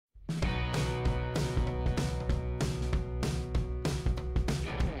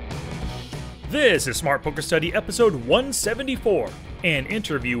This is Smart Poker Study episode 174, an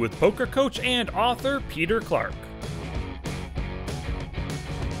interview with poker coach and author Peter Clarke.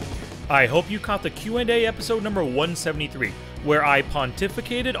 I hope you caught the Q&A episode number 173, where I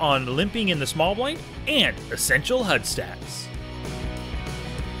pontificated on limping in the small blind and essential HUD stats.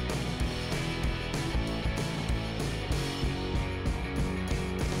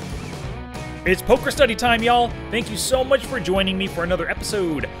 It's poker study time, y'all! Thank you so much for joining me for another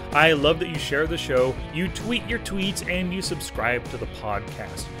episode. I love that you share the show, you tweet your tweets, and you subscribe to the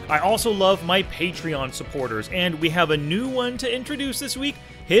podcast. I also love my Patreon supporters, and we have a new one to introduce this week.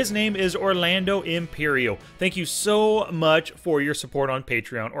 His name is Orlando Imperio. Thank you so much for your support on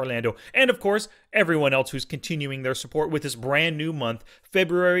Patreon, Orlando. And of course, everyone else who's continuing their support with this brand new month.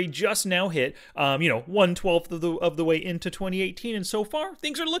 February just now hit, 1/12 of the way into 2018, and so far,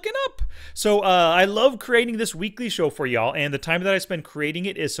 things are looking up. So I love creating this weekly show for y'all, and the time that I spend creating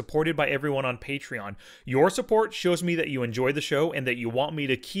it is supported by everyone on Patreon. Your support shows me that you enjoy the show and that you want me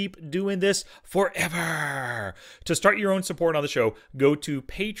to keep doing this forever. To start your own support on the show, go to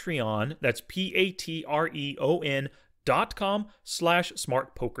Patreon, that's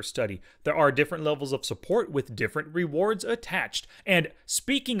patreon.com/smartpokerstudy. There are different levels of support with different rewards attached. And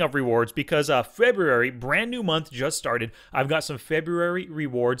speaking of rewards, because February, brand new month just started, I've got some February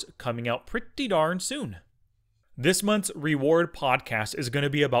rewards coming out pretty darn soon. This month's reward podcast is going to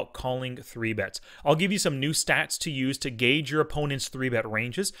be about calling 3-bets. I'll give you some new stats to use to gauge your opponent's 3-bet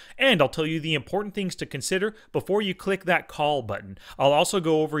ranges, and I'll tell you the important things to consider before you click that call button. I'll also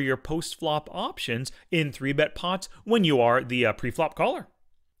go over your post-flop options in 3-bet pots when you are the pre-flop caller.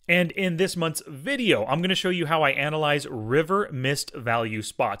 And in this month's video, I'm going to show you how I analyze river missed value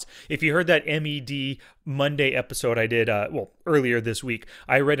spots. If you heard that MED Monday episode I did, earlier this week,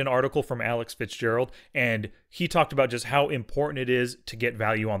 I read an article from Alex Fitzgerald, and he talked about just how important it is to get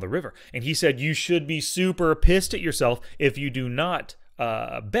value on the river. And he said you should be super pissed at yourself if you do not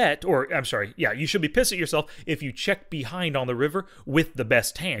you should be pissed at yourself if you check behind on the river with the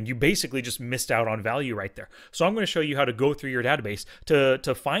best hand. You basically just missed out on value right there. So I'm going to show you how to go through your database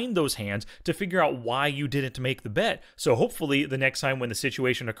to find those hands, to figure out why you didn't make the bet. So hopefully the next time when the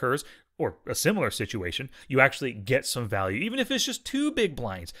situation occurs, or a similar situation, you actually get some value, even if it's just 2 big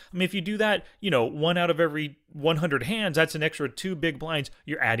blinds. I mean, if you do that, 1 out of every 100 hands, that's an extra 2 big blinds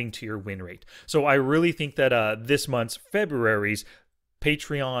you're adding to your win rate. So I really think that this month's February's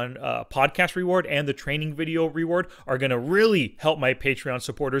Patreon podcast reward and the training video reward are going to really help my Patreon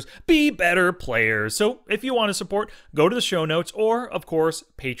supporters be better players. So if you want to support, go to the show notes or, of course,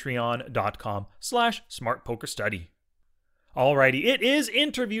 patreon.com/smartpokerstudy. Alrighty, it is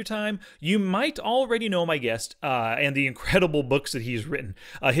interview time. You might already know my guest and the incredible books that he's written.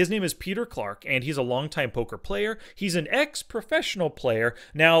 His name is Peter Clarke, and he's a longtime poker player. He's an ex-professional player,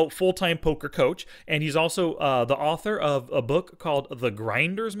 now full-time poker coach, and he's also the author of a book called The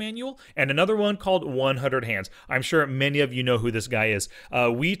Grinder's Manual and another one called 100 Hands. I'm sure many of you know who this guy is.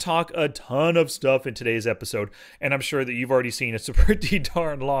 We talk a ton of stuff in today's episode, and I'm sure that you've already seen it's a pretty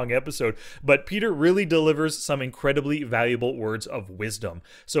darn long episode, but Peter really delivers some incredibly valuable words of wisdom.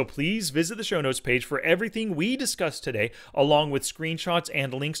 So please visit the show notes page for everything we discussed today, along with screenshots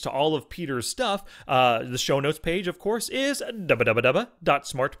and links to all of Peter's stuff. The show notes page, of course, is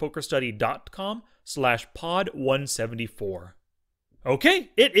www.smartpokerstudy.com/pod174.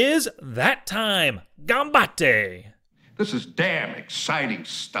 Okay, it is that time. Gambate! This is damn exciting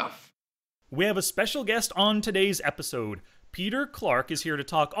stuff. We have a special guest on today's episode. Peter Clarke is here to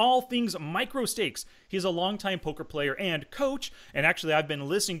talk all things micro stakes. He's a longtime poker player and coach, and actually I've been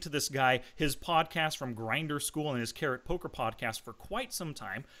listening to this guy, his podcast from Grinder School and his Carrot Poker podcast for quite some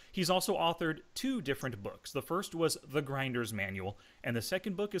time. He's also authored 2 different books. The first was The Grinder's Manual, and the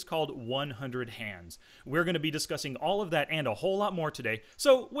second book is called 100 Hands. We're going to be discussing all of that and a whole lot more today.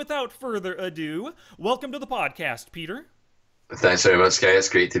 So without further ado, welcome to the podcast, Peter. Thanks very much, Sky. It's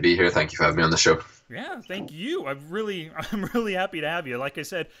great to be here. Thank you for having me on the show. Yeah, thank you. I'm really happy to have you. Like I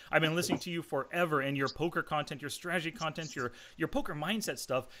said, I've been listening to you forever, and your poker content, your strategy content, your poker mindset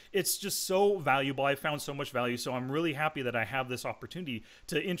stuff, it's just so valuable. I found so much value, so I'm really happy that I have this opportunity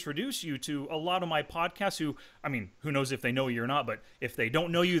to introduce you to a lot of my podcasts who knows if they know you or not, but if they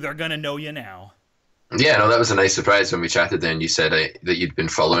don't know you, they're going to know you now. Yeah, no, that was a nice surprise when we chatted then. You said that you'd been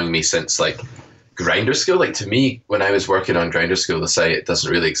following me since, Grinder School. To me, when I was working on Grinder School, the site doesn't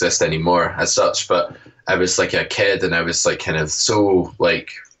really exist anymore as such, but I was a kid, and I was kind of so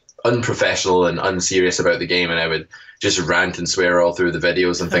unprofessional and unserious about the game, and I would just rant and swear all through the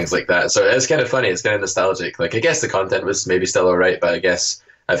videos and things like that. So it's kind of funny. It's kind of nostalgic. I guess the content was maybe still all right, but I guess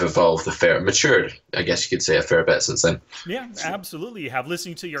I've evolved matured, I guess you could say, a fair bit since then. Yeah, absolutely. You have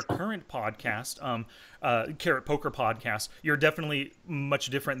listening to your current podcast, Carrot Poker podcast. You're definitely much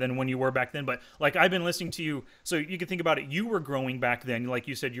different than when you were back then. But like I've been listening to you, so you can think about it. You were growing back then, like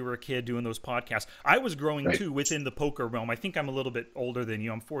you said, you were a kid doing those podcasts. I was growing too within the poker realm. I think I'm a little bit older than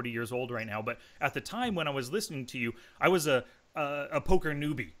you. I'm 40 years old right now. But at the time when I was listening to you, I was a poker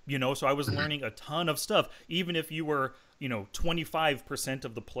newbie, so I was learning a ton of stuff. Even if you were 25%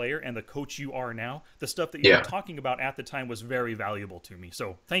 of the player and the coach you are now, the stuff that you were talking about at the time was very valuable to me.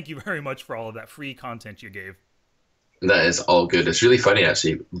 So thank you very much for all of that free content you gave. That is all good. It's really funny,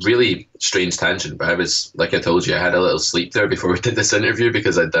 actually. Really strange tangent, but like I told you, I had a little sleep there before we did this interview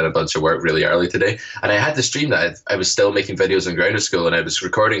because I'd done a bunch of work really early today. And I had the stream that I was still making videos on Grinder School, and I was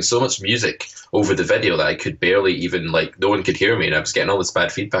recording so much music over the video that I could barely even, no one could hear me, and I was getting all this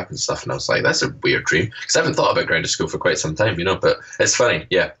bad feedback and stuff. And I was like, that's a weird dream. Because I haven't thought about Grinder School for quite some time, but it's funny.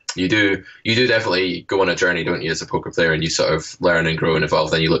 Yeah. You do definitely go on a journey, don't you, as a poker player, and you sort of learn and grow and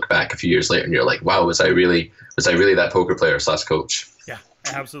evolve. Then you look back a few years later and you're like, wow, was I really that poker player / coach? Yeah,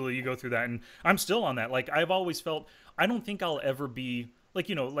 absolutely. You go through that, and I'm still on that. Like, I've always felt, I don't think I'll ever be like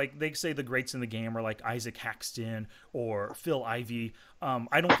they say the greats in the game are like Isaac Haxton or Phil Ivey.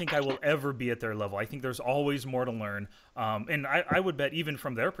 I don't think I will ever be at their level. I think there's always more to learn, and I would bet even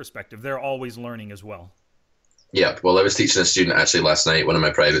from their perspective, they're always learning as well. Yeah, well, I was teaching a student actually last night, one of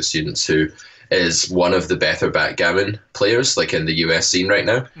my private students, who is one of the better backgammon players, in the US scene right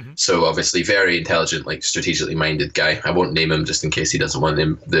now. Mm-hmm. So obviously very intelligent, strategically minded guy. I won't name him just in case he doesn't want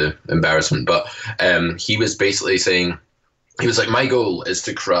the embarrassment. But he was basically saying, he was like, my goal is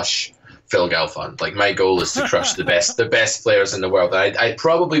to crush Phil Galfond. My goal is to crush the best players in the world. I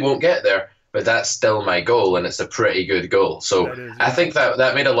probably won't get there, but that's still my goal, and it's a pretty good goal. So I think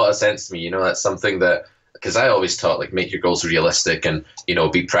that made a lot of sense to me. That's something that, because I always taught, make your goals realistic and,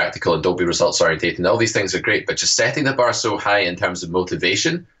 be practical and don't be results oriented. And all these things are great, but just setting the bar so high in terms of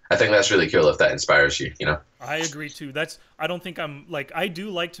motivation, I think that's really cool if that inspires you, I agree too. I don't think I'm I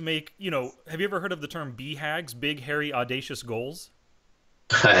do like to make, have you ever heard of the term BHAGs, big, hairy, audacious goals?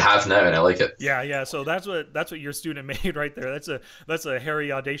 I have now, and I like it. Yeah. So that's what your student made right there. That's a hairy,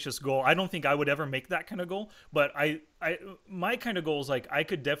 audacious goal. I don't think I would ever make that kind of goal, but my kind of goal is I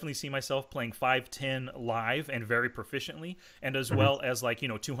could definitely see myself playing 5-10 live and very proficiently, and as well as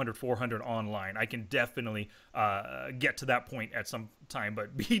 200, 400 online. I can definitely get to that point at some time.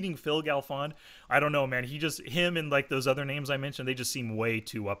 But beating Phil Galfond, I don't know, man. Him and those other names I mentioned, they just seem way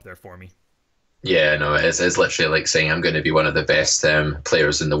too up there for me. Yeah, no, it's literally like saying I'm going to be one of the best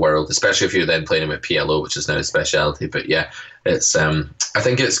players in the world, especially if you're then playing with PLO, which is now a specialty. But yeah, it's I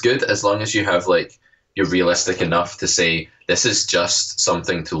think it's good as long as you have you're realistic enough to say this is just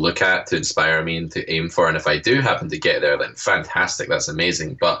something to look at, to inspire me and to aim for. And if I do happen to get there, then fantastic, that's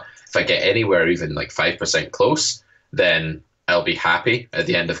amazing. But if I get anywhere even 5% close, then I'll be happy at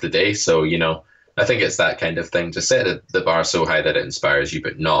the end of the day. So, I think it's that kind of thing. Just set the bar so high that it inspires you,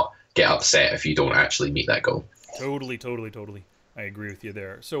 but not get upset if you don't actually meet that goal. Totally. I agree with you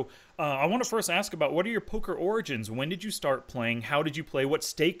there. So I want to first ask about, what are your poker origins? When did you start playing? How did you play? What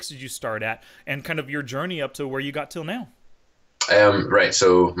stakes did you start at? And kind of your journey up to where you got till now. Right.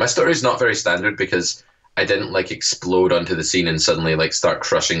 So my story is not very standard because I didn't explode onto the scene and suddenly start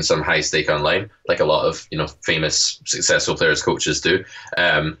crushing some high stake online like a lot of famous successful players, coaches do.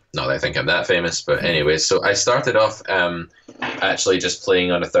 Not that I think I'm that famous, but anyway. So I started off actually just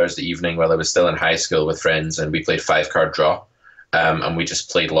playing on a Thursday evening while I was still in high school with friends, and we played 5-card draw. And we just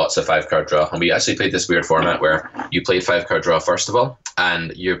played lots of 5-card draw, and we actually played this weird format where you played 5-card draw first of all,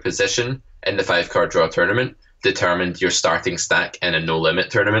 and your position in the 5-card draw tournament determined your starting stack in a no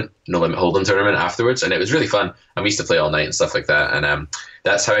limit hold'em tournament afterwards. And it was really fun, and we used to play all night and stuff like that. And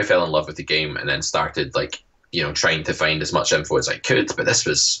that's how I fell in love with the game, and then started trying to find as much info as I could. But this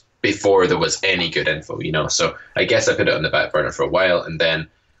was before there was any good info, so I guess I put it on the back burner for a while. And then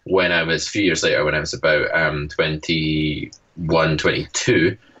when I was a few years later, when I was about 21,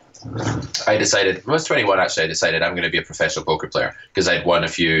 22, I decided, when I was 21 actually, I decided I'm going to be a professional poker player, because I'd won a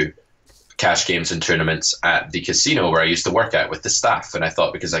few cash games and tournaments at the casino where I used to work at with the staff, and I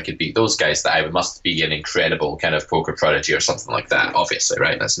thought because I could beat those guys that I must be an incredible kind of poker prodigy or something like that, obviously,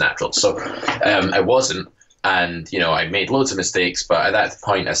 right? That's natural. So I wasn't, and I made loads of mistakes, but at that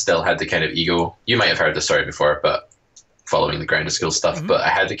point I still had the kind of ego. You might have heard the story before, but following the Grinder School stuff, but I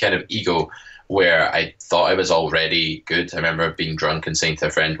had the kind of ego where I thought I was already good. I remember being drunk and saying to a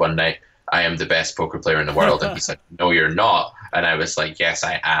friend one night, I am the best poker player in the world. And he said, no, you're not. And I was like, yes,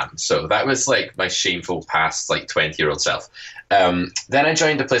 I am. So that was like my shameful past, like 20-year-old self. Then I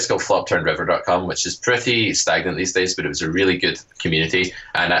joined a place called flopturnedriver.com, which is pretty stagnant these days, but it was a really good community.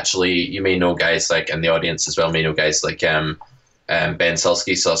 And actually, you may know guys like, and the audience as well may know guys like Ben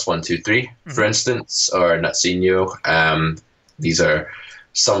Sulsky, Sauce123, for instance, or Nutsinho. These are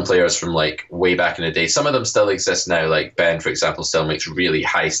some players from like way back in the day. Some of them still exist now. Like Ben, for example, still makes really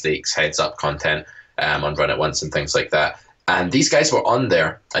high stakes heads up content on Run It Once and things like that. And these guys were on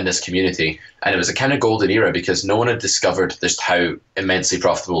there in this community, and it was a kind of golden era because no one had discovered just how immensely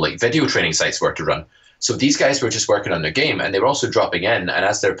profitable like video training sites were to run. So these guys were just working on their game, and they were also dropping in, and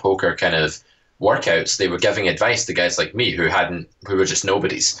as their poker kind of workouts, they were giving advice to guys like me who were just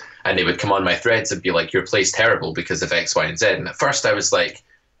nobodies, and they would come on my threads and be like, your play's terrible because of X, Y, and Z. And at first I was like,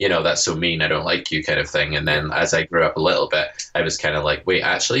 that's so mean, I don't like you kind of thing. And then as I grew up a little bit, I was kind of like, wait,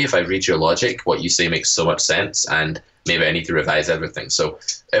 actually, if I read your logic, what you say makes so much sense, and maybe I need to revise everything. So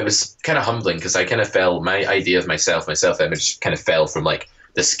it was kind of humbling because I kind of fell, my idea of myself, my self-image kind of fell from like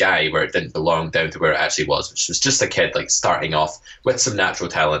the sky where it didn't belong down to where it actually was, which was just a kid like starting off with some natural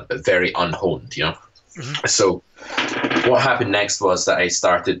talent, but very unhoned, So what happened next was that I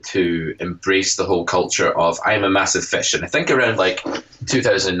started to embrace the whole culture of I'm a massive fish. And I think around like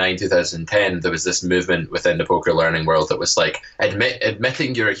 2009, 2010, there was this movement within the poker learning world that was like,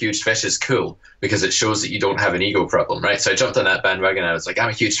 admitting you're a huge fish is cool because it shows that you don't have an ego problem, right? So I jumped on that bandwagon. I was like, I'm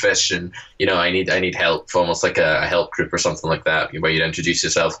a huge fish, and I need help, almost like a help group or something like that, where you'd introduce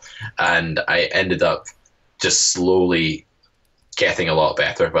yourself. And I ended up just slowly getting a lot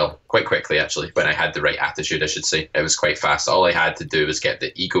better. Well, quite quickly, actually, when I had the right attitude, I should say. It was quite fast. All I had to do was get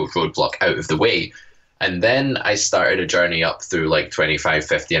the ego roadblock out of the way. And then I started a journey up through like 25,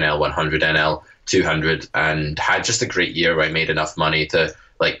 50 NL, 100 NL, 200, and had just a great year where I made enough money to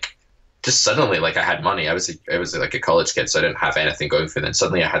like, just suddenly, like I had money. I was like a college kid, so I didn't have anything going for me. Then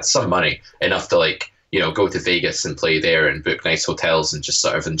suddenly I had some money, enough to like, go to Vegas and play there and book nice hotels and just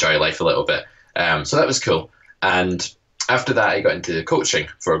sort of enjoy life a little bit. So that was cool. And after that, I got into coaching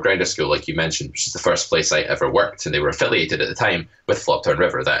for a grinder school, like you mentioned, which is the first place I ever worked. And they were affiliated at the time with Flop Turn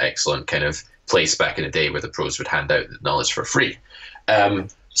River, that excellent kind of place back in the day where the pros would hand out the knowledge for free.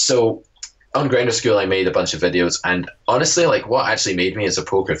 So on grinder school, I made a bunch of videos. And honestly, like what actually made me as a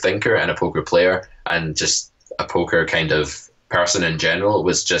poker thinker and a poker player and just a poker kind of person in general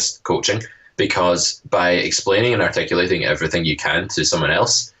was just coaching. Because by explaining and articulating everything you can to someone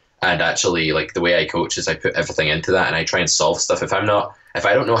else, and actually, like the way I coach is I put everything into that and I try and solve stuff. If I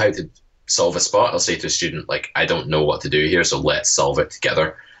don't know how to solve a spot, I'll say to a student, like, I don't know what to do here, so let's solve it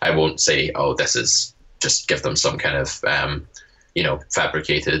together. I won't say, oh, this is, just give them some kind of,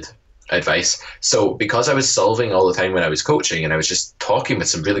 fabricated advice. So because I was solving all the time when I was coaching and I was just talking with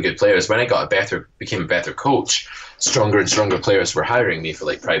some really good players, when I became a better coach, stronger and stronger players were hiring me for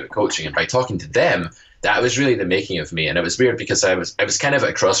like private coaching. And by talking to them, that was really the making of me. And it was weird because I was kind of at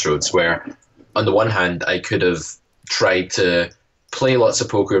a crossroads where on the one hand, I could have tried to play lots of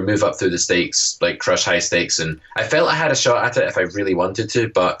poker, move up through the stakes, like crush high stakes. And I felt I had a shot at it if I really wanted to,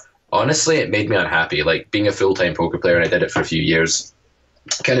 but honestly, it made me unhappy. Like being a full-time poker player, and I did it for a few years,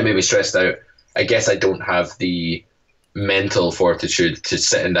 kind of made me stressed out. I guess I don't have the mental fortitude to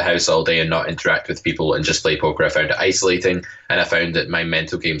sit in the house all day and not interact with people and just play poker. I found it isolating, and I found that my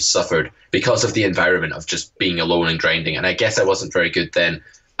mental game suffered because of the environment of just being alone and grinding. And I guess I wasn't very good then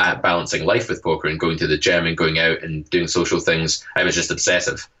at balancing life with poker and going to the gym and going out and doing social things. I was just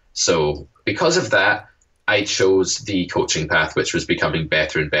obsessive. So because of that, I chose the coaching path, which was becoming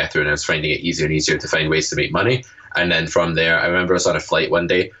better and better, and I was finding it easier and easier to find ways to make money. And then from there, I remember I was on a flight one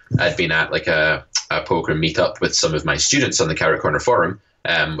day. I'd been at like a poker meetup with some of my students on the Carrot Corner Forum,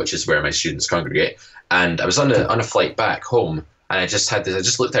 which is where my students congregate. And I was on a flight back home, and I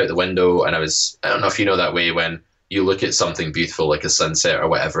just looked out the window, and I don't know if you know that way when you look at something beautiful like a sunset or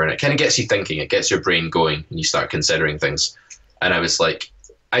whatever, and it kind of gets you thinking, it gets your brain going, and you start considering things. And I was like,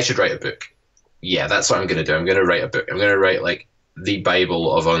 I should write a book. Yeah, that's what I'm going to do. I'm going to write a book. I'm going to write like the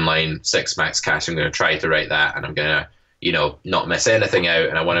Bible of online 6 max cash. I'm going to try to write that, and I'm going to, not miss anything out.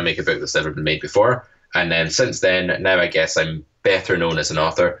 And I want to make a book that's never been made before. And then since then, now I guess I'm better known as an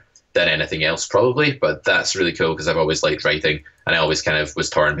author than anything else probably. But that's really cool because I've always liked writing, and I always kind of was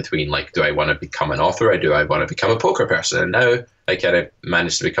torn between like, do I want to become an author or do I want to become a poker person? And now I kind of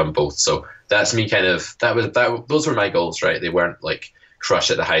managed to become both. So that's me kind of, those were my goals, right? They weren't like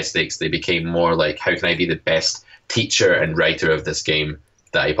crush at the high stakes. They became more like, how can I be the best teacher and writer of this game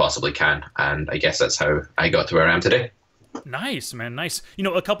that I possibly can? And I guess that's how I got to where I am today. Nice, man. Nice.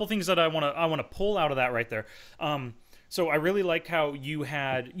 A couple things that I want to pull out of that right there. So I really like how you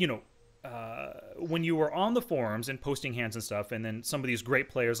had, when you were on the forums and posting hands and stuff, and then some of these great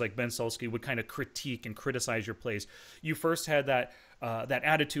players like Ben Sulsky would kind of critique and criticize your plays, you first had that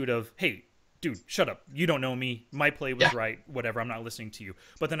attitude of, hey, dude, shut up. You don't know me. My play was right. Whatever. I'm not listening to you.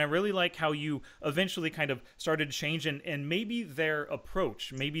 But then I really like how you eventually kind of started to change, and maybe their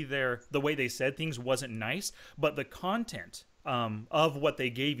approach, maybe the way they said things wasn't nice, but the content of what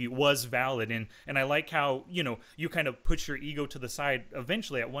they gave you was valid. And I like how, you kind of put your ego to the side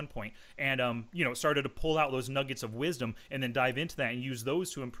eventually at one point and, started to pull out those nuggets of wisdom and then dive into that and use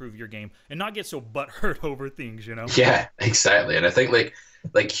those to improve your game and not get so butthurt over things, Yeah, exactly. And I think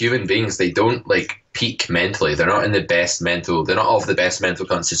like human beings, they don't like peak mentally. They're not of the best mental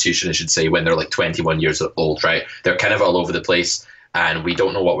constitution, I should say, when they're like 21 years old, right? They're kind of all over the place. And we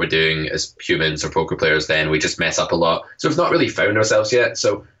don't know what we're doing as humans or poker players then. We just mess up a lot. So we've not really found ourselves yet.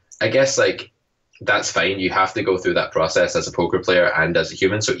 So I guess like that's fine. You have to go through that process as a poker player and as a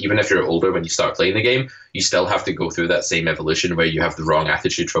human. So even if you're older when you start playing the game, you still have to go through that same evolution where you have the wrong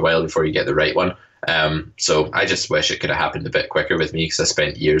attitude for a while before you get the right one. So I just wish it could have happened a bit quicker with me because I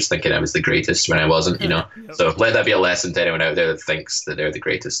spent years thinking I was the greatest when I wasn't, Yep. So let that be a lesson to anyone out there that thinks that they're the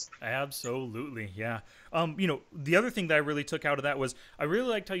greatest. Absolutely, yeah. The other thing that I really took out of that was I really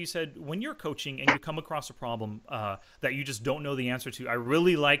liked how you said when you're coaching and you come across a problem that you just don't know the answer to, I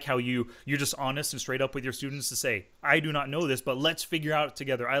really like how you're just honest and straight up with your students to say, I do not know this, but let's figure out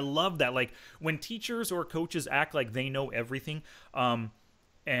together. I love that. Like when teachers or coaches act like they know everything,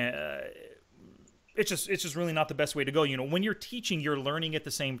 it's just really not the best way to go. When you're teaching, you're learning at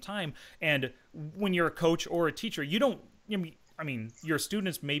the same time. And when you're a coach or a teacher, you don't, your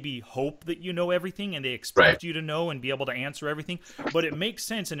students maybe hope that you know everything and they expect you to know and be able to answer everything, but it makes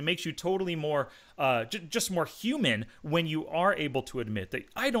sense and it makes you totally more, just more human when you are able to admit that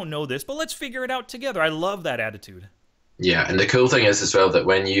I don't know this, but let's figure it out together. I love that attitude. Yeah, and the cool thing is as well that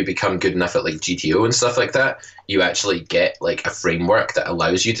when you become good enough at like GTO and stuff like that, you actually get like a framework that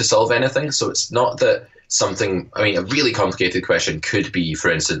allows you to solve anything. So it's not that a really complicated question could be,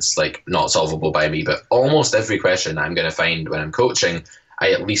 for instance, like not solvable by me, but almost every question I'm going to find when I'm coaching,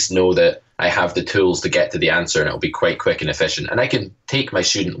 I at least know that I have the tools to get to the answer and it'll be quite quick and efficient. And I can take my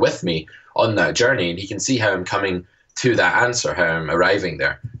student with me on that journey and he can see how I'm coming to that answer, how I'm arriving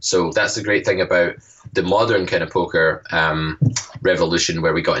there. So that's the great thing about the modern kind of poker revolution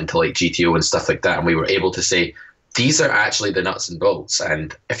where we got into like GTO and stuff like that. And we were able to say, these are actually the nuts and bolts.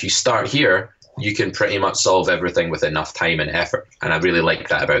 And if you start here, you can pretty much solve everything with enough time and effort. And I really like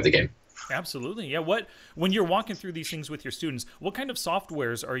that about the game. Absolutely. Yeah. When you're walking through these things with your students, what kind of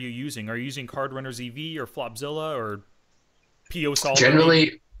softwares are you using? Are you using Card Runners EV or Flopzilla or PO Solver?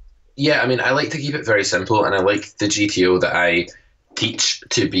 Generally, yeah, I like to keep it very simple, and I like the GTO that I teach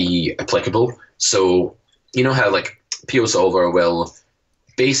to be applicable. So, you know how like PO Solver will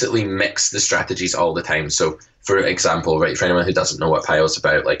basically mix the strategies all the time. So, for example, right, for anyone who doesn't know what PIO is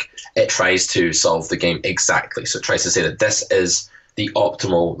about, like it tries to solve the game exactly. So it tries to say that this is the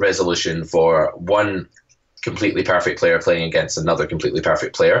optimal resolution for one completely perfect player playing against another completely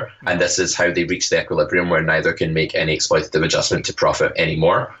perfect player, and this is how they reach the equilibrium where neither can make any exploitative adjustment to profit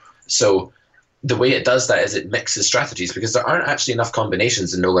anymore. So the way it does that is it mixes strategies because there aren't actually enough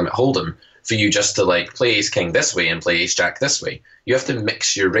combinations in No Limit Hold'em for you just to like play ace king this way and play ace jack this way. You have to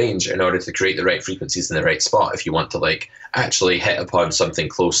mix your range in order to create the right frequencies in the right spot if you want to like actually hit upon something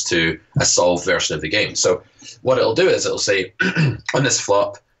close to a solved version of the game. So what it'll do is it'll say on this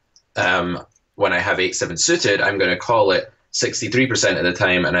flop, when I have 8-7 suited, I'm going to call it 63% of the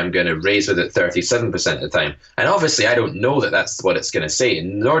time and I'm going to raise with it 37% of the time. And obviously I don't know that that's what it's going to say,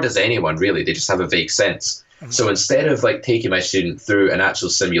 nor does anyone really. They just have a vague sense. So instead of like taking my student through an actual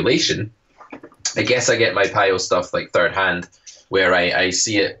simulation, I guess I get my PIO stuff like third hand where I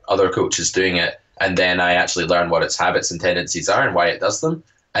see it, other coaches doing it, and then I actually learn what its habits and tendencies are and why it does them.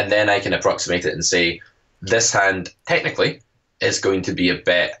 And then I can approximate it and say, this hand technically is going to be a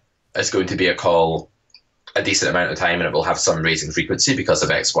bet, is going to be a call a decent amount of time and it will have some raising frequency because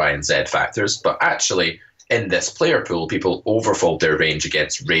of X, Y, and Z factors. But actually, in this player pool, people overfold their range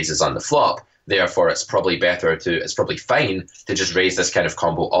against raises on the flop. Therefore, it's probably fine to just raise this kind of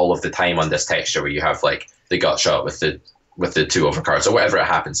combo all of the time on this texture where you have like the gut shot with the two overcards or whatever it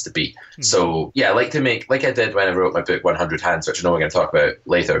happens to be. So yeah, I like to make, like I did when I wrote my book 100 Hands, which I know we're going to talk about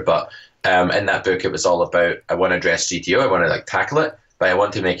later, but in that book it was all about, I want to address GTO, I want to like tackle it, but I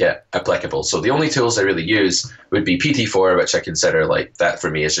want to make it applicable. So the only tools I really use would be PT4, which I consider like that for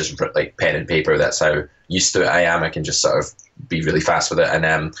me is just like pen and paper. That's how used to it I am. I can just sort of be really fast with it.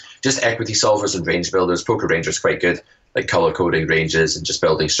 And just equity solvers and range builders. Poker Ranger is quite good, like color coding ranges and just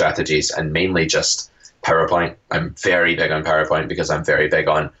building strategies, and mainly just PowerPoint. I'm very big on PowerPoint because I'm very big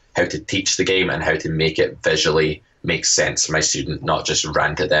on how to teach the game and how to make it visually make sense for my student, not just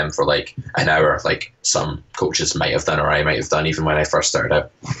rant at them for like an hour like some coaches might have done or I might have done even when I first started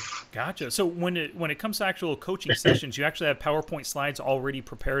out. Gotcha. So when it comes to actual coaching sessions, you actually have PowerPoint slides already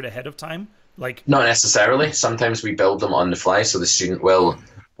prepared ahead of time? Like, not necessarily. Sometimes we build them on the fly, so the student will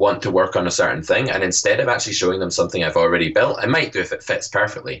want to work on a certain thing, and instead of actually showing them something I've already built, I might do if it fits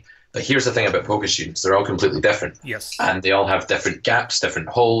perfectly. But here's the thing about poker students, they're all completely different. Yes. And they all have different gaps, different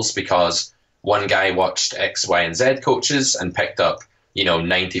holes, because one guy watched X, Y, and Z coaches and picked up,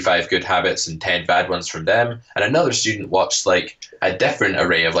 95 good habits and 10 bad ones from them. And another student watched like a different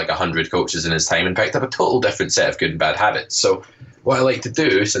array of like 100 coaches in his time and picked up a total different set of good and bad habits. So what I like to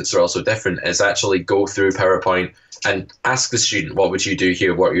do, since they're all so different, is actually go through PowerPoint and ask the student, what would you do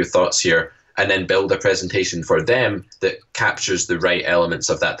here? What are your thoughts here? And then build a presentation for them that captures the right elements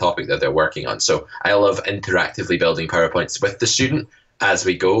of that topic that they're working on. So I love interactively building PowerPoints with the student as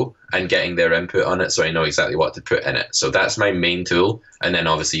we go and getting their input on it, so I know exactly what to put in it. So that's my main tool, and then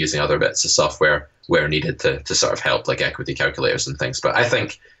obviously using other bits of software where needed to sort of help, like equity calculators and things. But I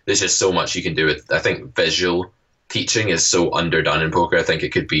think there's just so much you can do with, I think visual teaching is so underdone in poker. I think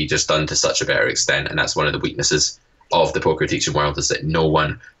it could be just done to such a better extent, and that's one of the weaknesses of the poker teaching world, is that no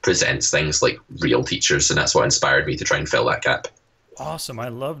one presents things like real teachers, and that's what inspired me to try and fill that gap. Awesome. I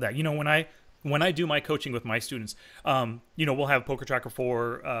love that. When I do my coaching with my students, we'll have Poker Tracker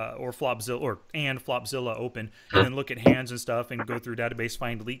 4 or Flopzilla and Flopzilla open, and then look at hands and stuff and go through database,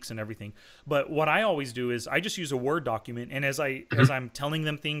 find leaks and everything. But what I always do is I just use a Word document, and as I'm telling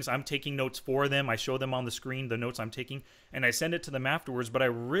them things, I'm taking notes for them. I show them on the screen the notes I'm taking, and I send it to them afterwards. But I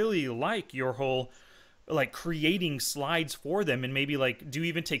really like your whole like creating slides for them, and maybe like, do you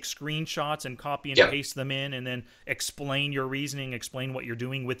even take screenshots and copy and paste them in and then explain your reasoning, explain what you're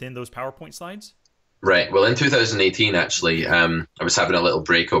doing within those PowerPoint slides? Right. Well, in 2018, actually, I was having a little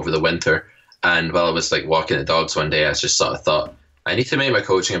break over the winter, and while I was like walking the dogs one day, I just sort of thought, I need to make my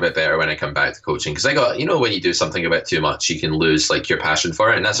coaching a bit better when I come back to coaching, because I got, when you do something a bit too much, you can lose like your passion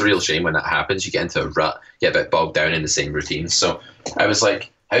for it, and that's a real shame when that happens. You get into a rut, get a bit bogged down in the same routine. So I was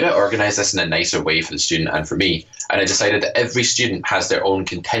like, how do I organize this in a nicer way for the student and for me? And I decided that every student has their own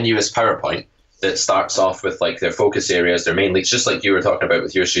continuous PowerPoint that starts off with like their focus areas, their main leaks, just like you were talking about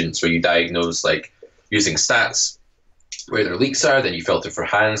with your students, where you diagnose like using stats where their leaks are, then you filter for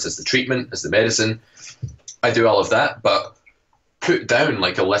hands as the treatment, as the medicine. I do all of that, but put down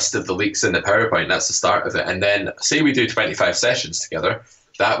like a list of the leaks in the PowerPoint. That's the start of it. And then say we do 25 sessions together,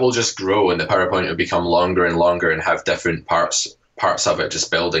 that will just grow, and the PowerPoint will become longer and longer and have different parts of it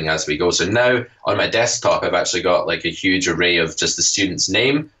just building as we go. So now on my desktop, I've actually got like a huge array of just the student's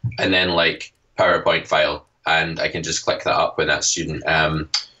name and then like PowerPoint file, and I can just click that up when that student,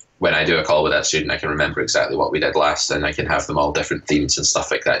 when I do a call with that student, I can remember exactly what we did last, and I can have them all different themes and stuff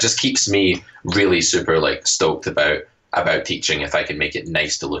like that. It just keeps me really super like stoked about teaching if I can make it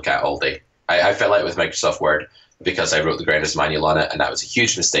nice to look at all day. I fell out with Microsoft Word because I wrote the Grinder's Manual on it, and that was a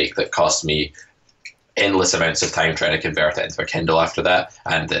huge mistake that cost me endless amounts of time trying to convert it into a Kindle after that.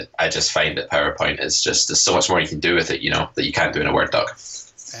 And that I just find that PowerPoint is just, there's so much more you can do with it, that you can't do in a Word doc.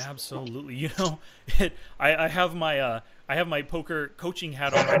 Absolutely. I have my poker coaching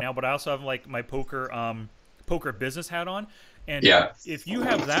hat on right now, but I also have like my poker business hat on. And if you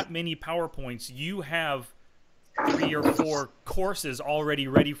have that many PowerPoints, you have 3 or 4 courses already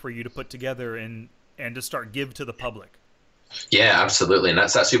ready for you to put together and to start give to the public. Yeah, absolutely. And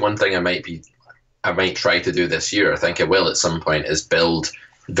that's actually one thing I might try to do this year. I think I will at some point, is build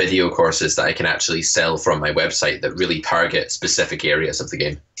video courses that I can actually sell from my website that really target specific areas of the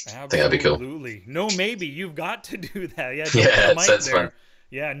game. Absolutely. I think that'd be cool. Absolutely. No, maybe. You've got to do that. Yeah, that's fun.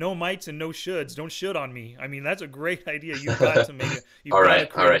 Yeah, no mights and no shoulds. Don't should on me. I mean, that's a great idea. You've got to make it. All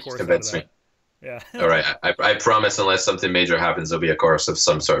right. Convince me. Yeah. All right. I promise, unless something major happens, there'll be a course of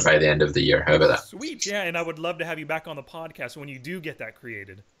some sort by the end of the year. How about that? Sweet. Yeah, and I would love to have you back on the podcast when you do get that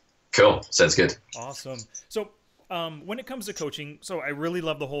created. Cool. Sounds good. Awesome. So when it comes to coaching, so I really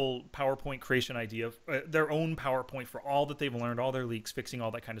love the whole PowerPoint creation idea of their own PowerPoint for all that they've learned, all their leaks, fixing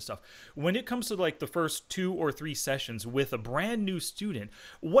all that kind of stuff. When it comes to like the first 2 or 3 sessions with a brand new student,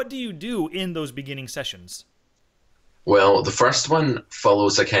 what do you do in those beginning sessions? Well, the first one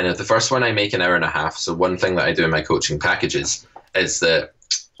follows the first one I make an hour and a half. So one thing that I do in my coaching packages is that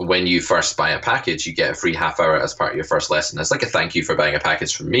when you first buy a package, you get a free half hour as part of your first lesson. It's like a thank you for buying a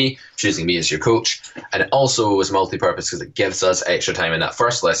package from me, choosing me as your coach. And it also is multi-purpose because it gives us extra time in that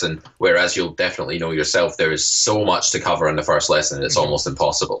first lesson, whereas you'll definitely know yourself, there is so much to cover in the first lesson, it's almost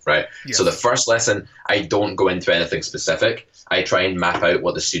impossible, right? Yes. So the first lesson, I don't go into anything specific. I try and map out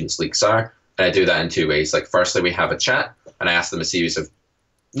what the students' leaks are And I do that in two ways. Like, firstly, we have a chat, and I ask them a series of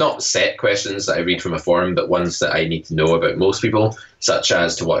not set questions that I read from a forum, but ones that I need to know about most people, such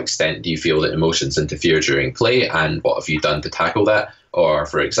as to what extent do you feel that emotions interfere during play, and what have you done to tackle that? Or,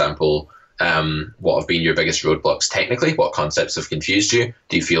 for example, what have been your biggest roadblocks technically? What concepts have confused you?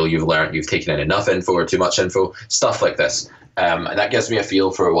 Do you feel you've taken in enough info or too much info? Stuff like this. And that gives me a feel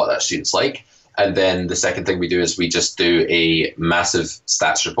for what that student's like. And then the second thing we do is we just do a massive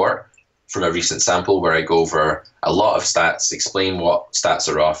stats report from a recent sample where I go over a lot of stats, explain what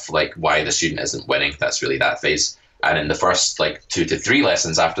stats are off, like why the student isn't winning. That's really that phase. And in the first 2 to 3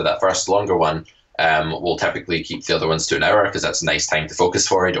 lessons after that first longer one, we'll typically keep the other ones to an hour because that's a nice time to focus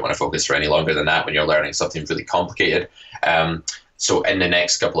for. You don't want to focus for any longer than that when you're learning something really complicated. So in the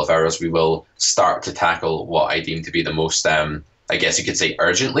next couple of hours, we will start to tackle what I deem to be the most, I guess you could say,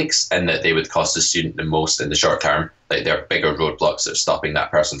 urgent leaks, and that they would cost the student the most in the short term. Like, they're bigger roadblocks that are stopping that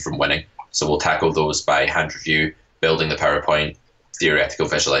person from winning. So we'll tackle those by hand review, building the PowerPoint, theoretical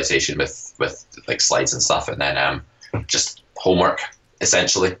visualization with like slides and stuff, and then just homework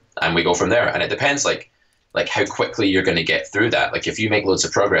essentially, and we go from there. And it depends like how quickly you're going to get through that. Like, if you make loads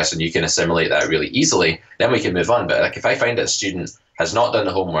of progress and you can assimilate that really easily, then we can move on. But like, if I find that a student has not done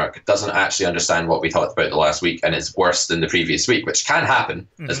the homework, doesn't actually understand what we talked about the last week, and it's worse than the previous week, which can happen,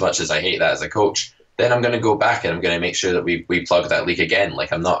 as much as I hate that as a coach, then I'm going to go back and I'm going to make sure that we plug that leak again.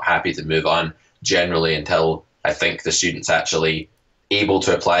 Like, I'm not happy to move on generally until I think the student's actually able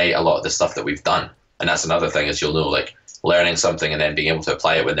to apply a lot of the stuff that we've done. And that's another thing, as you'll know, like, learning something and then being able to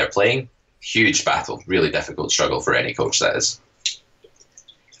apply it when they're playing, huge battle, really difficult struggle for any coach, that is.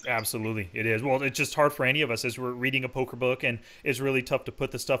 Absolutely, it is. Well, it's just hard for any of us as we're reading a poker book, and it's really tough to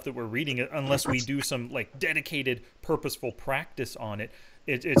put the stuff that we're reading unless we do some like dedicated, purposeful practice on it.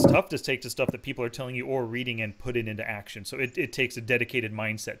 It's tough to take the stuff that people are telling you or reading and put it into action. So it takes a dedicated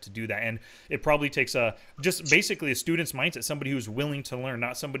mindset to do that, and it probably takes just basically a student's mindset, somebody who's willing to learn,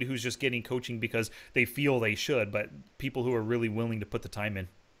 not somebody who's just getting coaching because they feel they should, but people who are really willing to put the time in.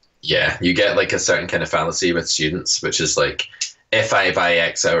 Yeah, you get like a certain kind of fallacy with students, which is like, if I buy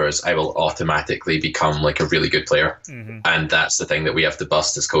X hours, I will automatically become like a really good player. Mm-hmm. And that's the thing that we have to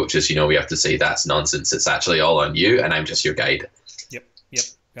bust as coaches. You know, we have to say that's nonsense. It's actually all on you, and I'm just your guide. Yep.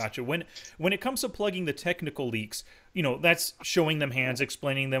 Gotcha. When it comes to plugging the technical leaks, you know, that's showing them hands,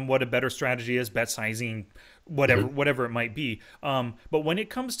 explaining them what a better strategy is, bet sizing, whatever it might be. But when it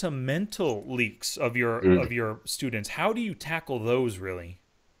comes to mental leaks of your students, how do you tackle those really?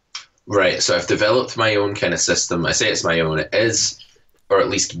 Right. So I've developed my own kind of system. I say it's my own. It is, or at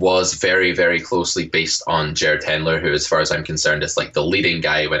least was, very, very closely based on Jared Tendler, who, as far as I'm concerned, is like the leading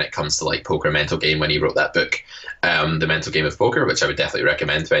guy when it comes to like poker mental game, when he wrote that book, The Mental Game of Poker, which I would definitely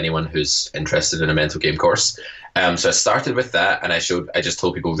recommend to anyone who's interested in a mental game course. So I started with that, and I just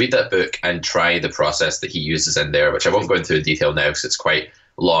told people, read that book and try the process that he uses in there, which I won't go into in detail now because it's quite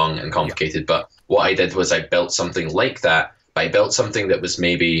long and complicated. Yeah. But what I did was I built something like that, but I built something that was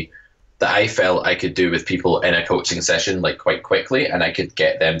maybe that I felt I could do with people in a coaching session like quite quickly, and I could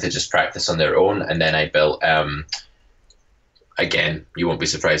get them to just practice on their own. And then I built, again, you won't be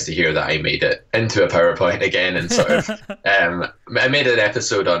surprised to hear that I made it into a PowerPoint again, and sort of, I made an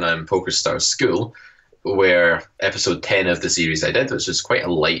episode on PokerStars School, where episode 10 of the series I did, which was quite a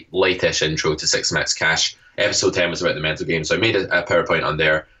lightish intro to Six Max Cash. Episode 10 was about the mental game, so I made a PowerPoint on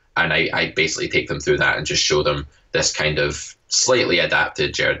there, and I basically take them through that and just show them this kind of slightly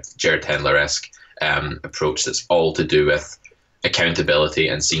adapted Jared Tendler-esque approach that's all to do with accountability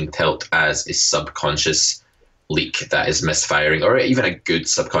and seeing tilt as a subconscious leak that is misfiring, or even a good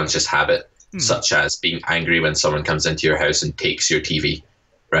subconscious habit, such as being angry when someone comes into your house and takes your TV,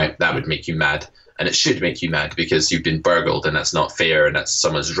 right? That would make you mad, and it should make you mad because you've been burgled and that's not fair and that's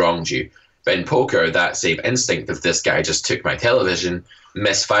someone's wronged you. But in poker, that same instinct of this guy just took my television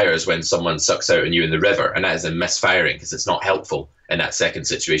misfires when someone sucks out on you in the river, and that is a misfiring because it's not helpful in that second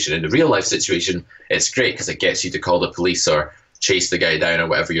situation. In the real life situation, it's great because it gets you to call the police or chase the guy down or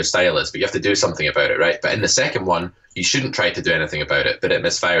whatever your style is, but you have to do something about it, right? But in the second one, you shouldn't try to do anything about it, but it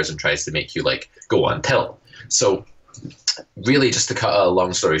misfires and tries to make you like go on tilt. So really, just to cut a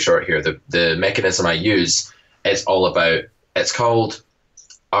long story short here, the mechanism I use is all about, it's called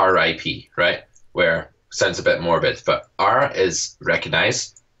RIP, right? Where, sounds a bit morbid, but R is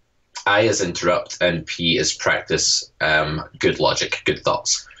recognize, I is interrupt, and P is practice good logic, good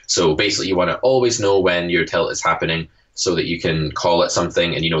thoughts. So basically you want to always know when your tilt is happening so that you can call it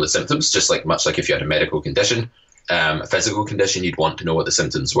something and you know the symptoms, just like much like if you had a medical condition, a physical condition, you'd want to know what the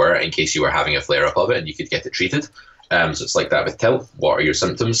symptoms were in case you were having a flare-up of it and you could get it treated. So it's like that with tilt. What are your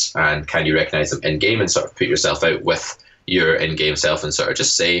symptoms and can you recognize them in-game and sort of put yourself out with your in-game self and sort of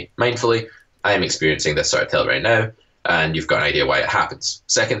just say mindfully, I am experiencing this sort of tilt right now, and you've got an idea why it happens.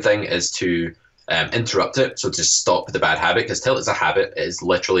 Second thing is to interrupt it, so to stop the bad habit, because tilt is a habit. It is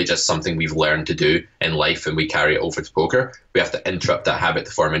literally just something we've learned to do in life, and we carry it over to poker. We have to interrupt that habit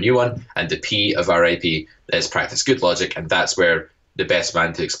to form a new one, and the P of RIP is practice good logic, and that's where the best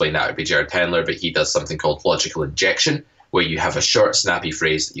man to explain that would be Jared Pendler, but he does something called logical injection, where you have a short, snappy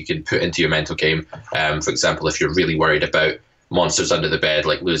phrase that you can put into your mental game. For example, if you're really worried about monsters under the bed,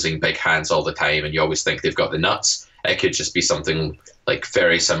 like losing big hands all the time, and you always think they've got the nuts, it could just be something like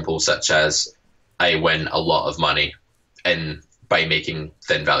very simple, such as, I win a lot of money by making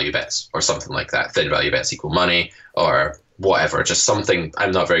thin value bets, or something like that. Thin value bets equal money, or whatever. Just something,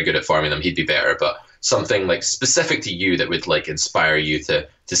 I'm not very good at forming them, he'd be better, but something like specific to you that would like inspire you to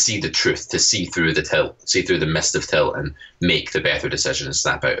see the truth, to see through the tilt, see through the mist of tilt, and make the better decision and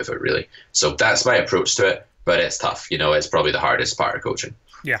snap out of it, really. So that's my approach to it, but it's tough. You know, it's probably the hardest part of coaching.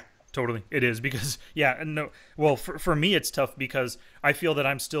 Yeah, totally. It is, because, yeah, no, well, for me, it's tough because I feel that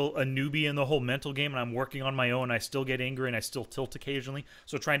I'm still a newbie in the whole mental game, and I'm working on my own. I still get angry, and I still tilt occasionally.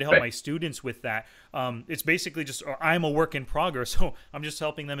 So trying to help my students with that, it's basically just, I'm a work in progress, so I'm just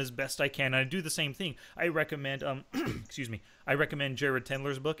helping them as best I can. And I do the same thing. I recommend, excuse me, I recommend Jared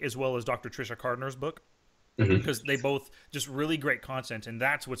Tendler's book as well as Dr. Trisha Cardner's book, because they both just really great content, and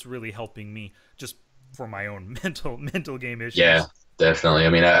that's what's really helping me just for my own mental game issues. Yeah. Definitely. I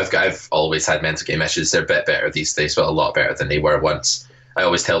mean, I've always had mental game issues. They're a bit better these days, but a lot better than they were once. I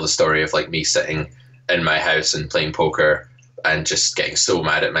always tell the story of like me sitting in my house and playing poker and just getting so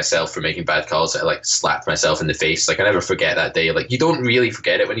mad at myself for making bad calls that I like slapped myself in the face. Like I never forget that day. Like you don't really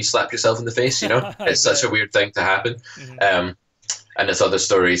forget it when you slap yourself in the face, you know? It's such a weird thing to happen. And there's other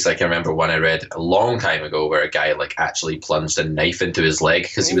stories. Like I remember one I read a long time ago where a guy like actually plunged a knife into his leg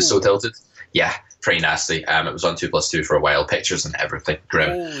because he was so tilted. Yeah, pretty nasty. It was on 2+2 for a while. Pictures and everything.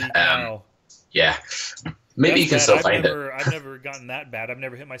 Grim. Holy cow. Yeah. Maybe you can still find it. I've never gotten that bad. I've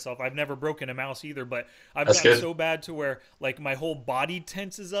never hit myself. I've never broken a mouse either, but I've gotten good. so bad to where like my whole body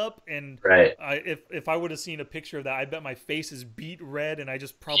tenses up, and if I would have seen a picture of that, I bet my face is beet red, and I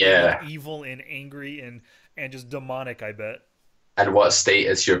just probably look evil and angry and just demonic, I bet. And what state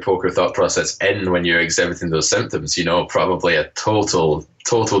is your poker thought process in when you're exhibiting those symptoms? You know, probably a total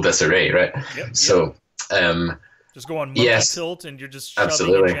disarray, right? Yep, so, just go on monkey tilt, and you're just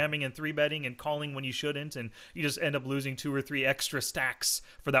shoving and jamming and 3-betting and calling when you shouldn't, and you just end up losing 2 or 3 extra stacks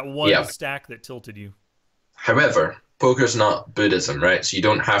for that one stack that tilted you. However, poker's not Buddhism, right? So you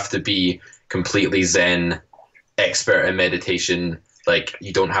don't have to be completely Zen, expert in meditation. Like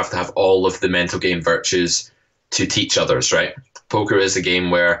you don't have to have all of the mental game virtues to teach others, right? Poker is a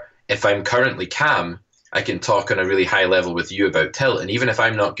game where if I'm currently calm, I can talk on a really high level with you about tilt. And even if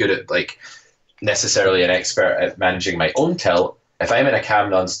I'm not good at like necessarily an expert at managing my own tilt, if I'm in a calm,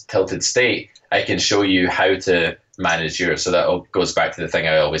 non-tilted state, I can show you how to manage yours. So that goes back to the thing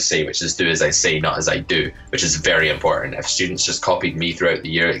I always say, which is do as I say, not as I do, which is very important. If students just copied me throughout the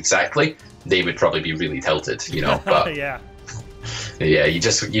year exactly, they would probably be really tilted, you know. But yeah, you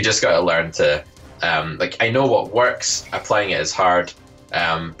just got to learn to like I know what works, applying it is hard,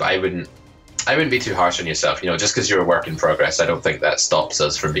 but I wouldn't be too harsh on yourself. You know, just because you're a work in progress, I don't think that stops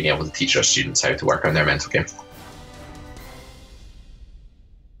us from being able to teach our students how to work on their mental game.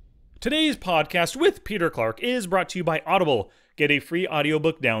 Today's podcast with Peter Clarke is brought to you by Audible. Get a free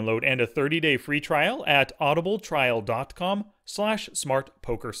audiobook download and a 30-day free trial at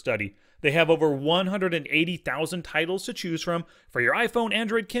audibletrial.com/smartpokerstudy. They have over 180,000 titles to choose from for your iPhone,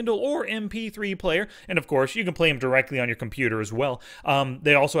 Android, Kindle, or MP3 player. And of course, you can play them directly on your computer as well.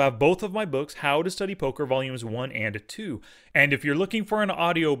 They also have both of my books, How to Study Poker, Volumes 1 and 2. And if you're looking for an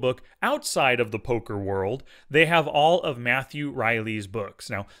audiobook outside of the poker world, they have all of Matthew Riley's books.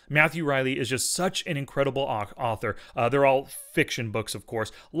 Now, Matthew Riley is just such an incredible author. They're all fiction books, of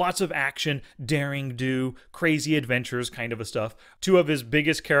course. Lots of action, daring do, crazy adventures kind of a stuff. 2 of his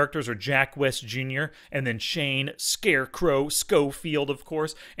biggest characters are Jack West Jr. and then Shane Scarecrow Schofield, of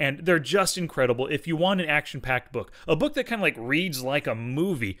course. And they're just incredible. If you want an action-packed book, a book that kind of like reads like a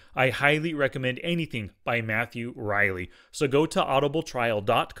movie, I highly recommend anything by Matthew Riley. So go to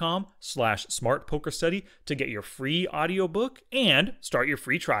audibletrial.com/smartpokerstudy to get your free audiobook and start your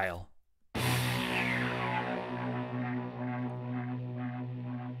free trial.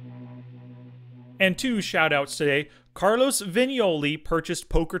 And 2 shout-outs today. Carlos Vignoli purchased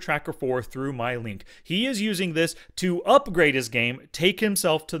Poker Tracker 4 through my link. He is using this to upgrade his game, take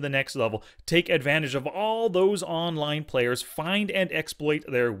himself to the next level, take advantage of all those online players, find and exploit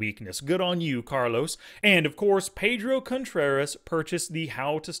their weakness. Good on you, Carlos. And of course, Pedro Contreras purchased the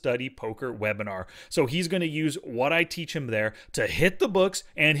How to Study Poker webinar. So he's going to use what I teach him there to hit the books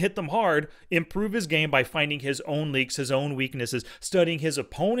and hit them hard, improve his game by finding his own leaks, his own weaknesses, studying his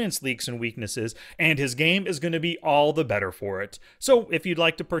opponent's leaks and weaknesses, and his game is going to be all the better for it. So if you'd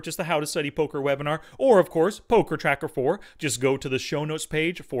like to purchase the How to Study Poker webinar, or of course Poker Tracker 4, just go to the show notes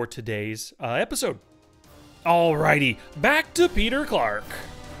page for today's episode. Alrighty, back to Peter Clarke.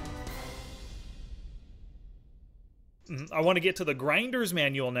 I want to get to the Grinder's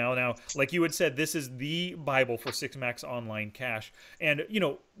Manual now. Now, like you had said, this is the Bible for 6max online cash. And, you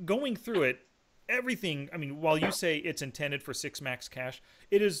know, going through it, everything, I mean, while you say it's intended for 6max cash,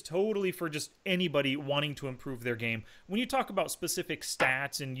 it is totally for just anybody wanting to improve their game. When you talk about specific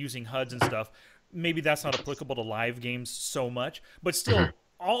stats and using HUDs and stuff, maybe that's not applicable to live games so much, but still,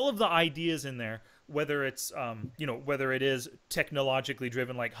 all of the ideas in there, whether it's, you know, whether it is technologically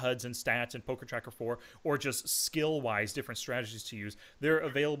driven like HUDs and stats and Poker Tracker 4, or just skill-wise different strategies to use, they're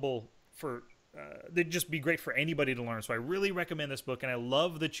available for they'd just be great for anybody to learn. So I really recommend this book, and I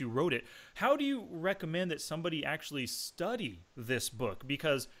love that you wrote it. How do you recommend that somebody actually study this book?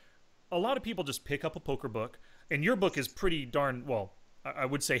 Because a lot of people just pick up a poker book, and your book is pretty darn, well, I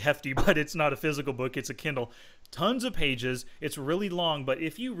would say hefty, but it's not a physical book. It's a Kindle. Tons of pages. It's really long, but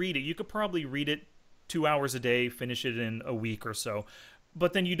if you read it, you could probably read it 2 hours a day, finish it in a week or so.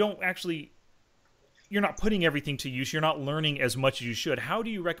 But then you don't actually... you're not putting everything to use. You're not learning as much as you should. How do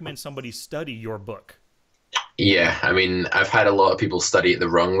you recommend somebody study your book? Yeah, I mean, I've had a lot of people study it the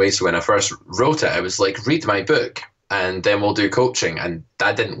wrong way. So when I first wrote it, I was like, read my book and then we'll do coaching. And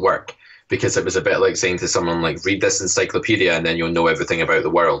that didn't work because it was a bit like saying to someone, like, read this encyclopedia and then you'll know everything about the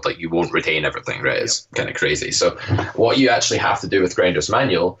world. Like, you won't retain everything, right? It's kind of crazy. So what you actually have to do with Grinder's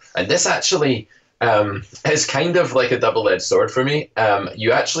Manual, and this actually... is kind of like a double-edged sword for me.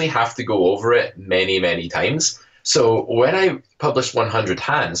 You actually have to go over it many, many times. So when I published 100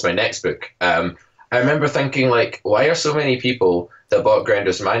 Hands, my next book, I remember thinking, like, why are so many people that bought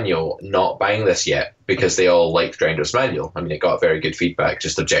Grinder's Manual not buying this yet? Because they all liked Grinder's Manual. I mean, it got very good feedback,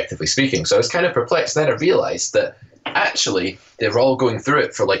 just objectively speaking. So I was kind of perplexed. Then I realized that actually they're all going through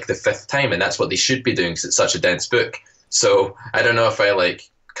it for like the 5th time, and that's what they should be doing because it's such a dense book. So I don't know if I like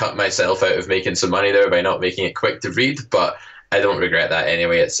cut myself out of making some money there by not making it quick to read, but I don't regret that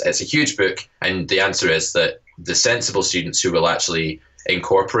anyway. It's a huge book, and the answer is that the sensible students who will actually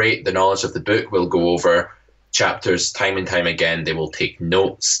incorporate the knowledge of the book will go over chapters time and time again. They will take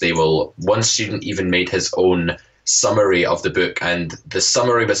notes. They will. One student even made his own summary of the book, and the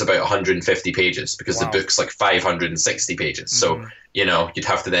summary was about 150 pages because the book's like 560 pages. So, you know, you'd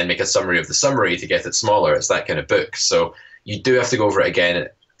have to then make a summary of the summary to get it smaller. It's that kind of book. So you do have to go over it again.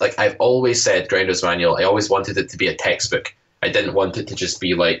 Like I've always said, Grinder's Manual, I always wanted it to be a textbook. I didn't want it to just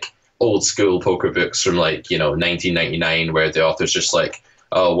be like old school poker books from like, you know, 1999 where the author's just like,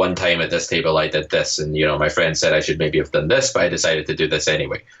 oh, one time at this table I did this, and, you know, my friend said I should maybe have done this, but I decided to do this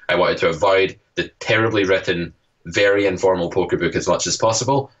anyway. I wanted to avoid the terribly written, very informal poker book as much as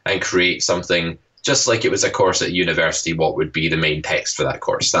possible and create something just like it was a course at university, what would be the main text for that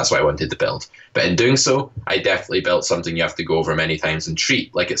course. That's what I wanted to build. But in doing so, I definitely built something you have to go over many times and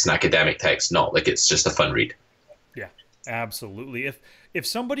treat like it's an academic text, not like it's just a fun read. Yeah, absolutely. If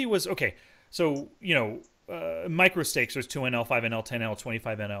somebody was, okay, so, you know, micro stakes, there's 2NL, 5NL, 10L,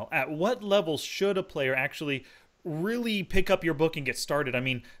 25NL. At what level should a player actually really pick up your book and get started? I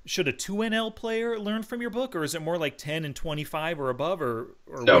mean, should a 2NL player learn from your book, or is it more like 10 and 25 or above, or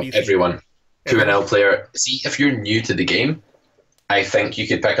no, what do you think? Everyone. 2NL player. See, if you're new to the game, I think you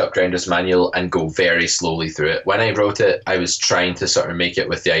could pick up Grinder's Manual and go very slowly through it. When I wrote it, I was trying to sort of make it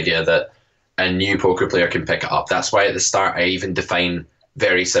with the idea that a new poker player can pick it up. That's why at the start I even define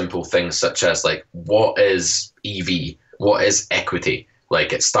very simple things such as like, what is EV? What is equity?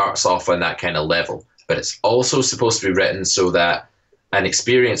 Like, it starts off on that kind of level, but it's also supposed to be written so that an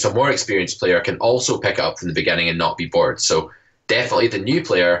experienced or more experienced player can also pick it up from the beginning and not be bored. So definitely the new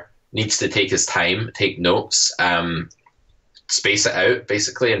player needs to take his time, take notes, space it out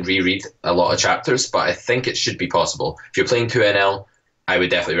basically, and reread a lot of chapters. But I think it should be possible. If you're playing 2NL, I would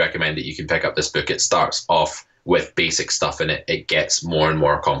definitely recommend that you can pick up this book. It starts off with basic stuff, and it gets more and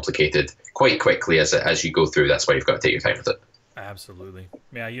more complicated quite quickly as you go through. That's why you've got to take your time with it. Absolutely.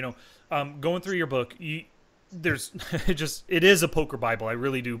 Yeah, you know, going through your book, there's it is a poker Bible. I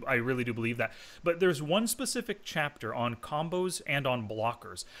really do believe that. But there's one specific chapter on combos and on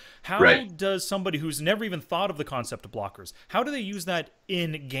blockers. How Right. does somebody who's never even thought of the concept of blockers, how do they use that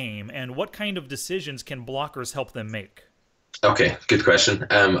in game, and what kind of decisions can blockers help them make? Okay, good question.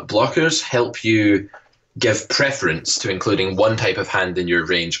 Blockers help you give preference to including one type of hand in your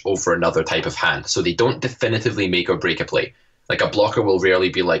range over another type of hand. So they don't definitively make or break a play. Like a blocker will rarely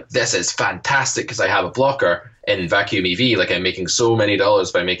be like, this is fantastic because I have a blocker in vacuum EV. Like I'm making so many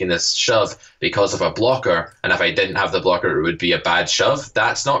dollars by making this shove because of a blocker. And if I didn't have the blocker, it would be a bad shove.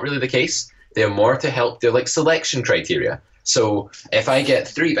 That's not really the case. They're more to help. They're like selection criteria. So if I get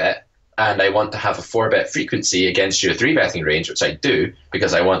 3-bet and I want to have a 4-bet frequency against your 3-betting range, which I do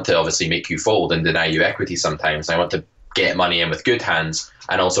because I want to obviously make you fold and deny you equity sometimes. I want to get money in with good hands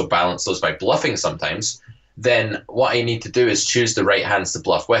and also balance those by bluffing sometimes. Then what I need to do is choose the right hands to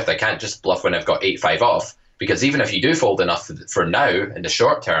bluff with. I can't just bluff when I've got 8-5 off, because even if you do fold enough for now in the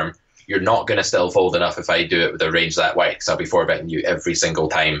short term, you're not going to still fold enough if I do it with a range that wide, because I'll be 4-betting you every single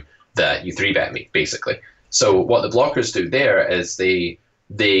time that you 3-bet me, basically. So what the blockers do there is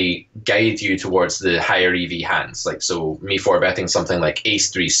they guide you towards the higher EV hands. Like, so me 4-betting something like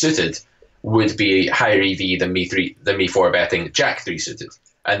Ace-3 suited would be higher EV than me 4-betting Jack-3 suited.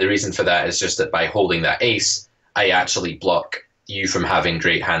 And the reason for that is just that by holding that ace, I actually block you from having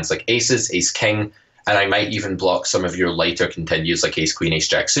great hands like aces, ace-king, and I might even block some of your lighter continues like ace-queen,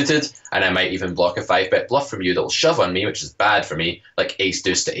 ace-jack suited, and I might even block a 5-bet bluff from you that'll shove on me, which is bad for me, like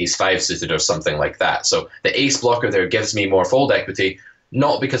ace-deuce to ace-5 suited or something like that. So the ace blocker there gives me more fold equity,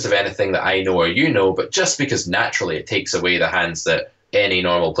 not because of anything that I know or you know, but just because naturally it takes away the hands that any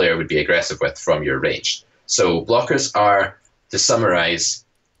normal player would be aggressive with from your range. So blockers are, to summarize,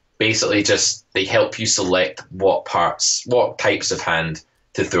 basically just they help you select what types of hand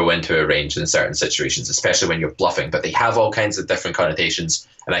to throw into a range in certain situations, especially when you're bluffing. But they have all kinds of different connotations,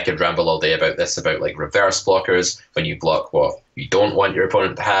 and I could ramble all day about this, about like reverse blockers, when you block what you don't want your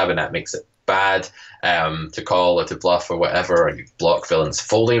opponent to have, and that makes it bad to call or to bluff or whatever, or you block villain's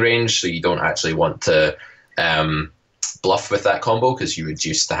folding range, so you don't actually want to bluff with that combo because you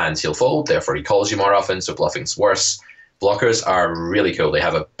reduce the hands he'll fold, therefore he calls you more often, so bluffing's worse. Blockers are really cool. They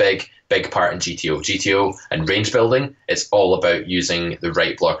have a big part in GTO. GTO and range building, it's all about using the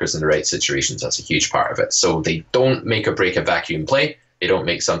right blockers in the right situations. That's a huge part of it. So they don't make or break a vacuum play. They don't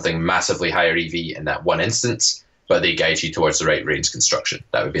make something massively higher EV in that one instance, but they guide you towards the right range construction.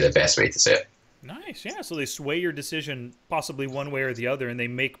 That would be the best way to say it. Nice, yeah. So they sway your decision possibly one way or the other, and they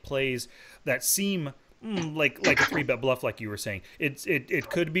make plays that seem like a 3-bet bluff, like you were saying. It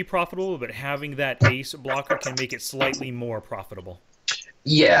could be profitable, but having that ace blocker can make it slightly more profitable.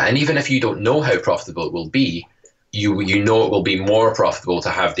 Yeah, and even if you don't know how profitable it will be, you know it will be more profitable to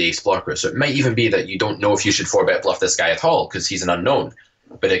have the ace blocker. So it might even be that you don't know if you should 4-bet bluff this guy at all because he's an unknown.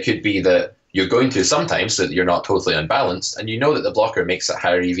 But it could be that you're going to sometimes, so that you're not totally unbalanced, and you know that the blocker makes it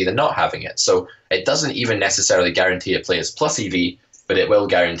higher EV than not having it. So it doesn't even necessarily guarantee a play is plus EV, but it will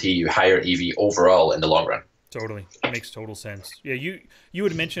guarantee you higher EV overall in the long run. Totally. Makes total sense. Yeah, you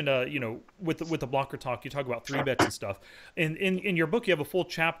had mentioned, with the blocker talk, you talk about 3-bets and stuff. In your book, you have a full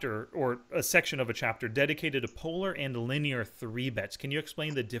chapter, or a section of a chapter, dedicated to polar and linear 3-bets. Can you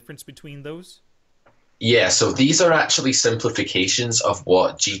explain the difference between those? Yeah, so these are actually simplifications of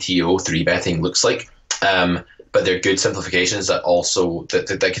what GTO 3-betting looks like. But they're good simplifications that also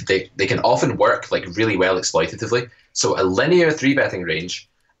they can often work like really well exploitatively. So a linear 3-betting range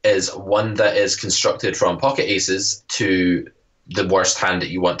is one that is constructed from pocket aces to the worst hand that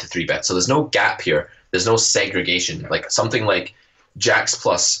you want to 3-bet. So there's no gap here. There's no segregation. Like something like jacks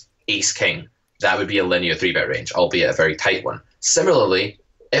plus ace king, that would be a linear 3-bet range, albeit a very tight one. Similarly,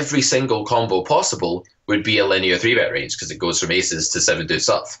 every single combo possible would be a linear 3-bet range because it goes from aces to 7-deuce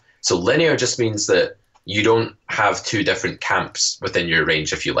off. So linear just means that you don't have two different camps within your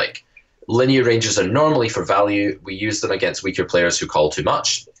range, if you like. Linear ranges are normally for value. We use them against weaker players who call too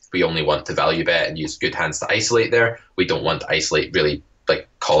much. We only want to value bet and use good hands to isolate there. We don't want to isolate really like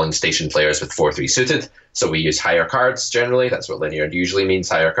calling station players with 4-3 suited. So we use higher cards generally. That's what linear usually means,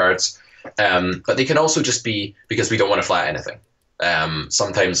 higher cards. But they can also just be because we don't want to flat anything.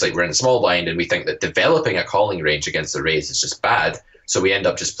 Sometimes like we're in a small blind and we think that developing a calling range against the raise is just bad. So we end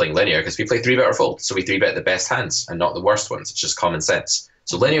up just playing linear because we play 3-bet or fold. So we 3-bet the best hands and not the worst ones. It's just common sense.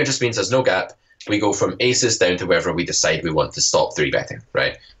 So linear just means there's no gap. We go from aces down to wherever we decide we want to stop 3-betting,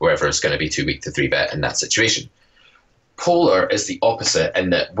 right? Wherever it's going to be too weak to 3-bet in that situation. Polar is the opposite in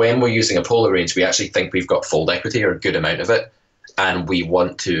that when we're using a polar range, we actually think we've got fold equity or a good amount of it. And we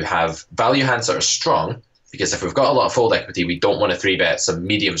want to have value hands that are strong because if we've got a lot of fold equity, we don't want to 3-bet some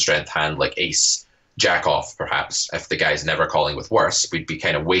medium strength hand like ace, jack off, perhaps. If the guy's never calling with worse, we'd be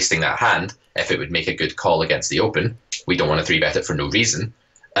kind of wasting that hand if it would make a good call against the open. We don't want to 3-bet it for no reason.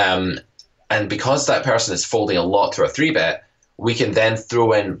 And because that person is folding a lot to our 3-bet, we can then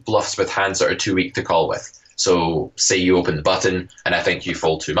throw in bluffs with hands that are too weak to call with. So say you open the button and I think you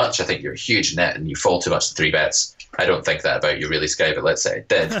fold too much. I think you're a huge net and you fold too much to 3-bets. I don't think that about you really, Sky, but let's say I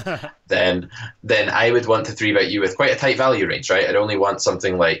did. then I would want to 3-bet you with quite a tight value range, right? I'd only want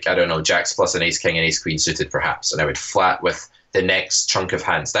something like, I don't know, jacks plus an ace king and ace queen suited perhaps. And I would flat with the next chunk of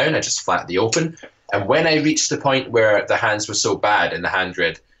hands down. I just flat the open. And when I reached the point where the hands were so bad in the hand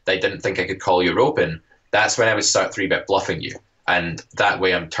grid that I didn't think I could call your open, that's when I would start 3-bet bluffing you. And that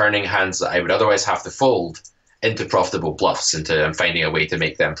way I'm turning hands that I would otherwise have to fold into profitable bluffs, I'm finding a way to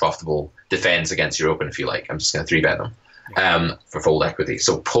make them profitable defense against your open, if you like. I'm just going to 3-bet them for fold equity.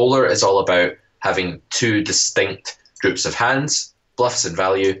 So polar is all about having two distinct groups of hands, bluffs and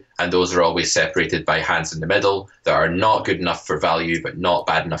value, and those are always separated by hands in the middle that are not good enough for value but not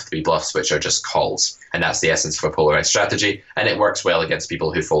bad enough to be bluffs, which are just calls. And that's the essence of a polarized strategy, and it works well against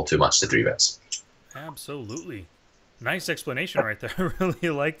people who fold too much to 3-bets. Absolutely. Nice explanation right there. I really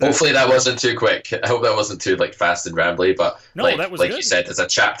like that. Hopefully that wasn't too quick. I hope that wasn't too fast and rambly, but no, that was like good. You said, there's a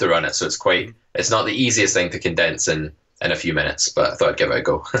chapter on it, so it's not the easiest thing to condense in a few minutes, but I thought I'd give it a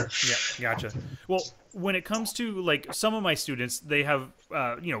go. Yeah, gotcha. Well, when it comes to like some of my students, they have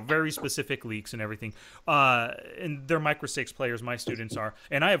very specific leaks and everything, and they're micro stakes players. My students are,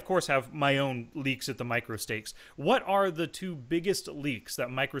 and I of course have my own leaks at the micro stakes. What are the two biggest leaks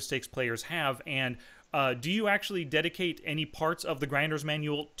that micro stakes players have, and do you actually dedicate any parts of the Grinder's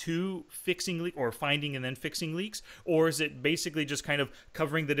Manual to fixing or finding and then fixing leaks, or is it basically just kind of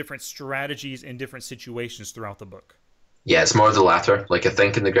covering the different strategies in different situations throughout the book? Yeah, it's more of the latter. Like I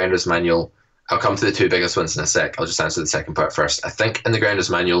think in the Grinder's Manual, I'll come to the two biggest ones in a sec. I'll just answer the second part first. I think in the Grinder's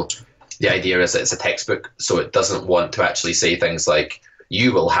Manual, the idea is that it's a textbook, so it doesn't want to actually say things like,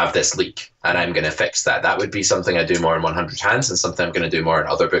 you will have this leak and I'm going to fix that. That would be something I do more in 100 Hands and something I'm going to do more in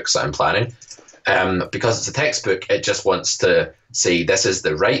other books that I'm planning. Because it's a textbook, it just wants to say this is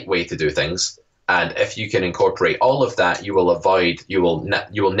the right way to do things, and if you can incorporate all of that, you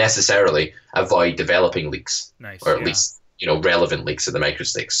will necessarily avoid developing leaks, nice, or at least relevant leaks at the micro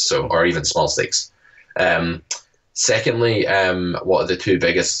stakes, so or even small stakes. Secondly, what are the two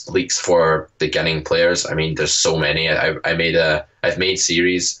biggest leaks for beginning players? I mean, there's so many. I've made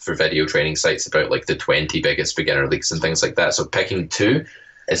series for video training sites about like the 20 biggest beginner leaks and things like that. So picking two.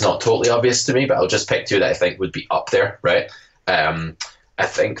 It's not totally obvious to me, but I'll just pick two that I think would be up there, right? I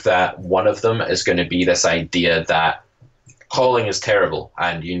think that one of them is going to be this idea that calling is terrible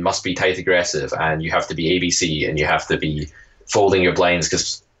and you must be tight aggressive and you have to be ABC and you have to be folding your blinds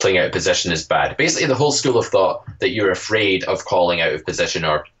because playing out of position is bad. Basically, the whole school of thought that you're afraid of calling out of position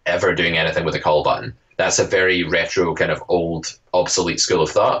or ever doing anything with a call button. That's a very retro, kind of old, obsolete school of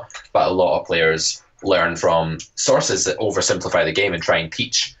thought, but a lot of players learn from sources that oversimplify the game and try and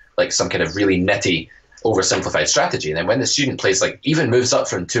teach like some kind of really nitty oversimplified strategy. And then when the student plays like even moves up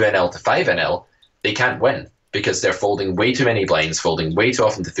from 2NL to 5NL, they can't win because they're folding way too many blinds, folding way too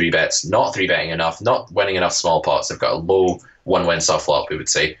often to 3-bets, not 3-betting enough, not winning enough small pots. They've got a low 1-win soft flop, we would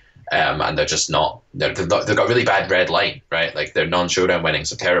say. And they're just not, they've got really bad red line, right? Like their non-showdown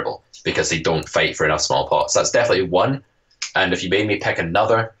winnings are terrible because they don't fight for enough small pots. That's definitely one. And if you made me pick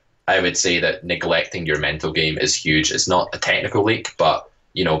another, I would say that neglecting your mental game is huge. It's not a technical leak, but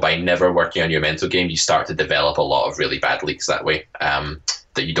by never working on your mental game, you start to develop a lot of really bad leaks that way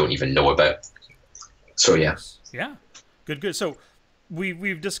that you don't even know about. So yeah. Good. So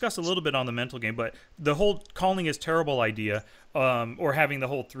we've discussed a little bit on the mental game, but the whole calling is terrible idea, or having the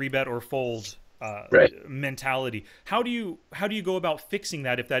whole 3-bet or fold mentality. How do you go about fixing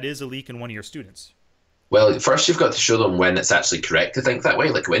that if that is a leak in one of your students? Well, first you've got to show them when it's actually correct to think that way.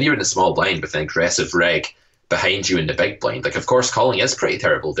 Like when you're in a small blind with an aggressive reg behind you in the big blind, like of course calling is pretty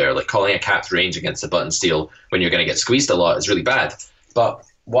terrible there. Like calling a capped range against a button steal when you're going to get squeezed a lot is really bad. But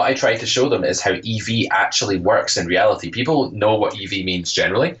what I try to show them is how EV actually works in reality. People know what EV means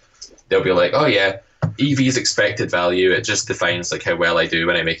generally. They'll be like, oh yeah, EV is expected value. It just defines like how well I do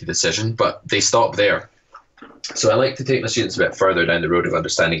when I make a decision. But they stop there. So I like to take my students a bit further down the road of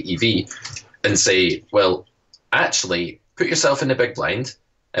understanding EV and say, well, actually, put yourself in the big blind.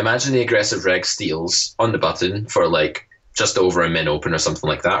 Imagine the aggressive reg steals on the button for like just over a min open or something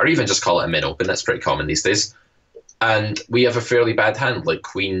like that, or even just call it a min open. That's pretty common these days. And we have a fairly bad hand, like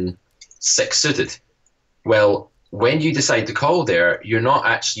Queen 6 suited. Well, when you decide to call there, you're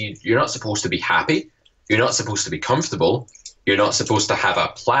not supposed to be happy. You're not supposed to be comfortable. You're not supposed to have a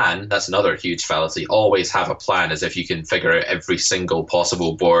plan. That's another huge fallacy. Always have a plan, as if you can figure out every single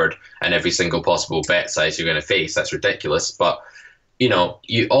possible board and every single possible bet size you're going to face. That's ridiculous. But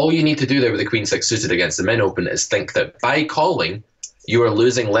all you need to do there with the Queen 6 suited against the Min Open is think that by calling, you are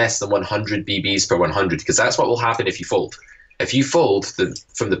losing less than 100 BBs per 100, because that's what will happen if you fold. If you fold,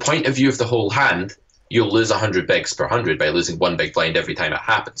 from the point of view of the whole hand, you'll lose 100 bigs per 100 by losing one big blind every time it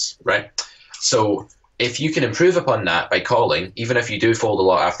happens, right? So if you can improve upon that by calling, even if you do fold a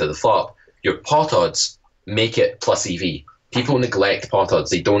lot after the flop, your pot odds make it plus EV. People neglect pot odds.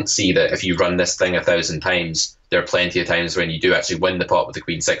 They don't see that if you run this thing 1,000 times, there are plenty of times when you do actually win the pot with the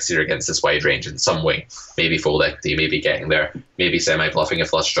Queen 6 here against this wide range in some way. Maybe fold equity, maybe getting there, maybe semi-bluffing a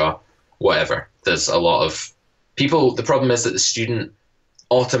flush draw, whatever. There's a lot of people. The problem is that the student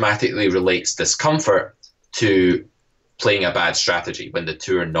automatically relates discomfort to playing a bad strategy when the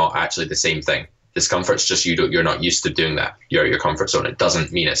two are not actually the same thing. Discomfort's just you're not used to doing that. You're at your comfort zone. It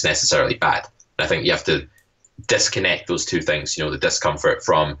doesn't mean it's necessarily bad. And I think you have to disconnect those two things, the discomfort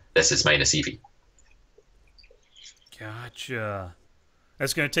from this is minus EV. Gotcha.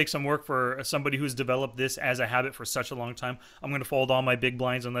 That's going to take some work for somebody who's developed this as a habit for such a long time. I'm going to fold all my big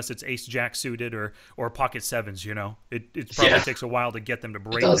blinds unless it's ace jack suited or pocket sevens, It probably takes a while to get them to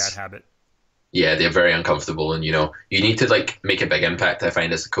break that habit. Yeah, they're very uncomfortable, and you need to make a big impact. I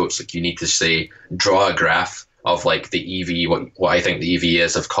find as a coach, you need to say, draw a graph of the EV, what I think the EV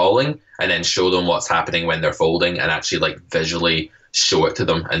is of calling, and then show them what's happening when they're folding, and actually visually show it to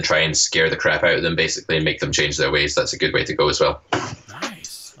them and try and scare the crap out of them, basically, and make them change their ways. That's a good way to go as well.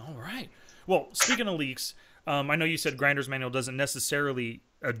 Nice. All right. Well, speaking of leaks, I know you said Grinder's Manual doesn't necessarily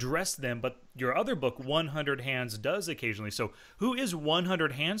address them, but your other book, 100 Hands, does occasionally. So who is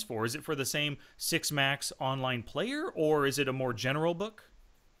 100 Hands for? Is it for the same 6max online player, or is it a more general book?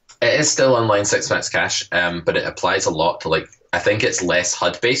 It is still online 6max cash, but it applies a lot to I think it's less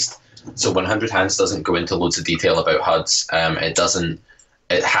HUD based. So 100 Hands doesn't go into loads of detail about HUDs.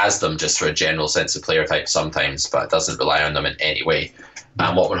 It has them just for a general sense of player type sometimes, but it doesn't rely on them in any way.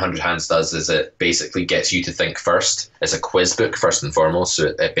 And what 100 Hands does is it basically gets you to think first. It's a quiz book, first and foremost.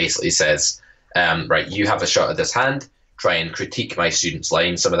 So it basically says, right, you have a shot at this hand, try and critique my student's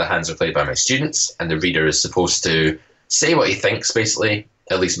line. Some of the hands are played by my students, and the reader is supposed to say what he thinks, basically,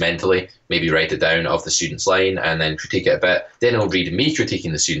 at least mentally, maybe write it down of the student's line and then critique it a bit. Then he'll read me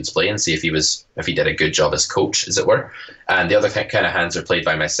critiquing the student's play and see if he did a good job as coach, as it were. And the other kind of hands are played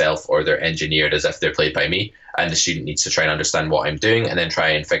by myself, or they're engineered as if they're played by me. And the student needs to try and understand what I'm doing and then try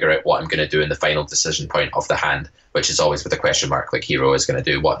and figure out what I'm going to do in the final decision point of the hand, which is always with a question mark, hero is going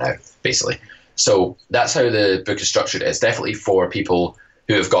to do what now, basically. So that's how the book is structured. It's definitely for people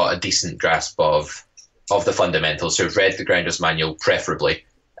who have got a decent grasp of the fundamentals, who have read the Grinder's Manual preferably,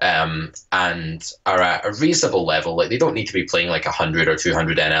 and are at a reasonable level. They don't need to be playing 100 or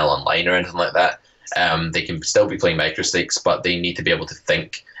 200 NL online or anything like that. They can still be playing microstakes, but they need to be able to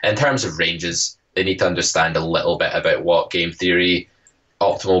think in terms of ranges. They need to understand a little bit about what game theory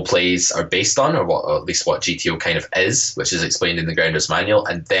optimal plays are based on, or at least what GTO kind of is, which is explained in the Grinder's Manual.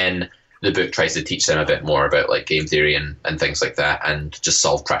 And then the book tries to teach them a bit more about game theory and things like that, and just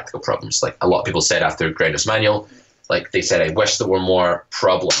solve practical problems. A lot of people said after Grinder's Manual, they said, I wish there were more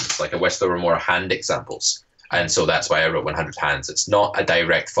problems. I wish there were more hand examples. And so that's why I wrote 100 Hands. It's not a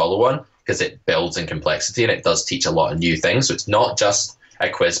direct follow-on because it builds in complexity and it does teach a lot of new things. So it's not just a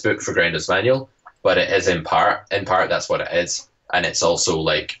quiz book for Grinder's Manual, but it is in part that's what it is. And it's also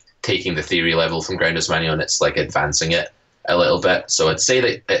taking the theory level from Grinder's Manual and it's advancing it a little bit. So I'd say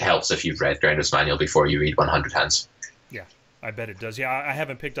that it helps if you've read Grinder's Manual before you read 100 Hands. Yeah, I bet it does. Yeah, I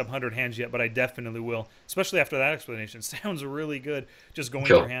haven't picked up 100 Hands yet, but I definitely will, especially after that explanation. Sounds really good, just going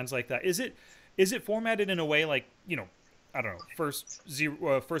through hands like that. Is it formatted in a way I don't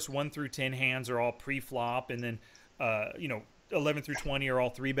know, first 1 through 10 hands are all pre-flop, and then 11 through 20 are all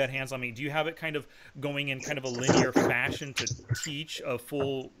 3-bet hands? I mean, do you have it kind of going in kind of a linear fashion to teach a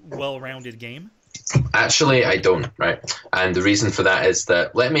full, well-rounded game? Actually, I don't, right? And the reason for that is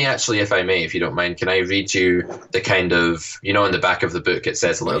that, let me actually, if I may, if you don't mind, can I read you the kind of, in the back of the book, it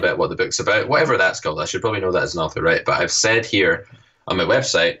says a little bit what the book's about, whatever that's called. I should probably know that as an author, right? But I've said here on my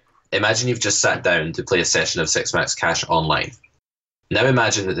website, imagine you've just sat down to play a session of 6max cash online. Now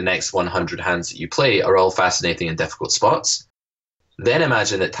imagine that the next 100 hands that you play are all fascinating and difficult spots. Then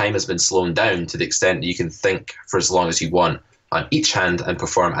imagine that time has been slowed down to the extent that you can think for as long as you want on each hand and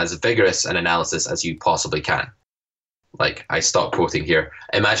perform as vigorous an analysis as you possibly can. I stop quoting here.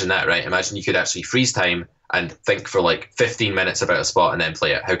 Imagine that, right? Imagine you could actually freeze time and think for 15 minutes about a spot and then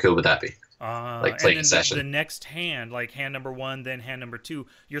play it. How cool would that be? like And playing a then session. the next hand, like hand number 1, then hand number 2,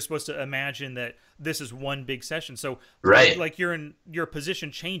 you're supposed to imagine that this is one big session. So Right. like your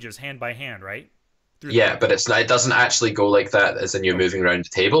position changes hand by hand, right? Through Yeah, but it's not, it doesn't actually go like that as in you're moving around the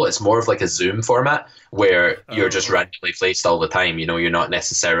table. It's more of like a Zoom format where you're just randomly placed all the time. You know, you're not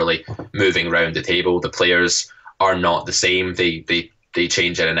necessarily moving around the table. The players are not the same. They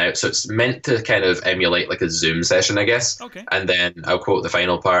change in and out. So it's meant to kind of emulate like a Zoom session, I guess. Okay. And then I'll quote the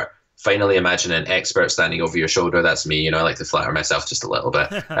final part. Finally, imagine an expert standing over your shoulder. That's me. You know, I like to flatter myself just a little bit.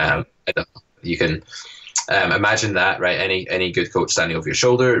 You can imagine that, right? Any good coach standing over your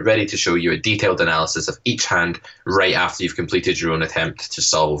shoulder, ready to show you a detailed analysis of each hand right after you've completed your own attempt to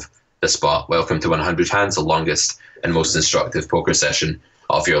solve the spot. Welcome to 100 Hands, the longest and most instructive poker session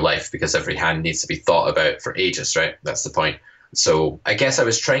of your life, because every hand needs to be thought about for ages, right? That's the point. So I guess I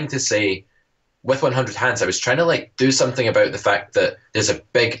was trying to say, with 100 Hands, I was trying to like do something about the fact that there's a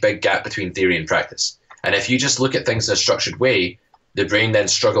big gap between theory and practice. And if you just look at things in a structured way, the brain then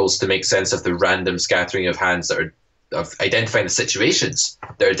struggles to make sense of the random scattering of hands that are of identifying the situations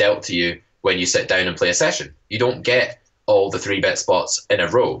that are dealt to you when you sit down and play a session. You don't get all the 3-bet spots in a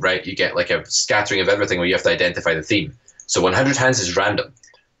row, right? You get like a scattering of everything where you have to identify the theme. So 100 Hands is random.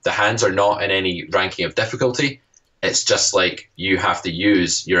 The hands are not in any ranking of difficulty. It's just like you have to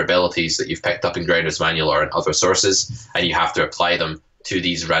use your abilities that you've picked up in Grounder's Manual or in other sources, and you have to apply them to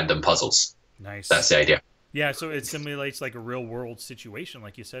these random puzzles. Nice. That's the idea. Yeah, so it simulates like a real world situation,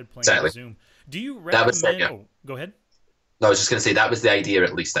 like you said, playing Exactly. on Zoom. Do you recommend? Oh, go ahead. No, I was just going to say that was the idea.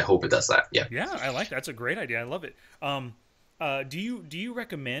 At least I hope it does that. Yeah. Yeah, I like that. That's a great idea. I love it. Do you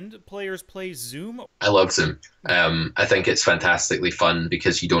recommend players play Zoom? I love Zoom. I think it's fantastically fun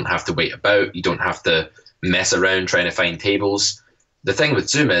because you don't have to wait about. You don't have to mess around trying to find tables. The thing with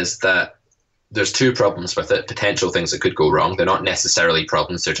Zoom is that there's 2 problems with it, potential things that could go wrong. They're not necessarily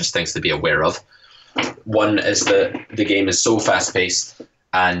problems, they're just things to be aware of. One is that the game is so fast-paced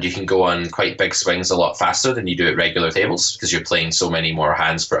and you can go on quite big swings a lot faster than you do at regular tables because you're playing so many more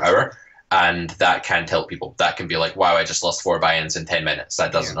hands per hour, and that can tilt people. That can be like, wow, I just lost 4 buy-ins in 10 minutes.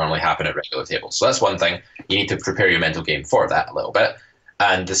 That doesn't normally happen at regular tables. So that's one thing. You need to prepare your mental game for that a little bit.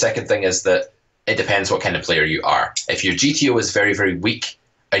 And the second thing is that it depends what kind of player you are. If your GTO is very, very weak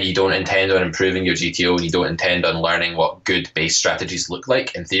and you don't intend on improving your GTO and you don't intend on learning what good base strategies look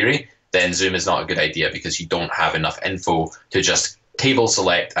like in theory, then Zoom is not a good idea because you don't have enough info to just table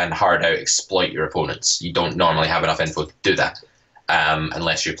select and hard out exploit your opponents. You don't normally have enough info to do that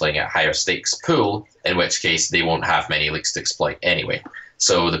unless you're playing at higher stakes pool, in which case they won't have many leaks to exploit anyway.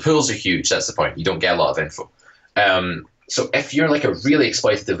 So the pools are huge, that's the point. You don't get a lot of info. So if you're like a really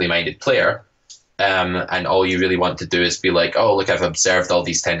exploitatively minded player, and all you really want to do is be like, oh, look, I've observed all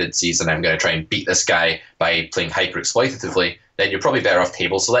these tendencies and I'm going to try and beat this guy by playing hyper-exploitatively, then you're probably better off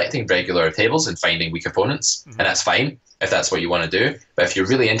table selecting regular tables and finding weak opponents, and that's fine if that's what you want to do. But if you're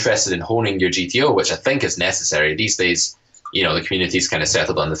really interested in honing your GTO, which I think is necessary these days, you know, the community's kind of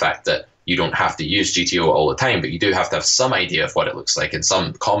settled on the fact that you don't have to use GTO all the time, but you do have to have some idea of what it looks like in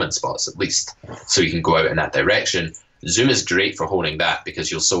some common spots at least, so you can go out in that direction. Zoom is great for honing that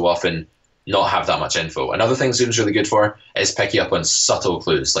because you'll so often not have that much info. Another thing Zoom's really good for is picking up on subtle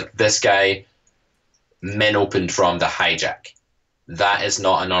clues. Like this guy min opened from the hijack. That is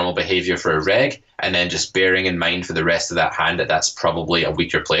not a normal behavior for a reg, and then just bearing in mind for the rest of that hand that that's probably a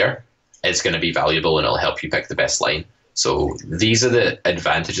weaker player is going to be valuable and it'll help you pick the best line. So these are the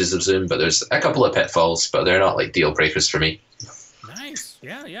advantages of Zoom, but there's a couple of pitfalls, but they're not like deal breakers for me. Nice.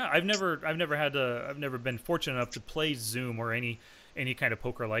 Yeah. I've never been fortunate enough to play Zoom or any kind of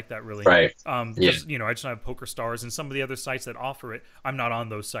poker like that, really. Right. Because, you know, I just don't have Poker Stars, and some of the other sites that offer it, I'm not on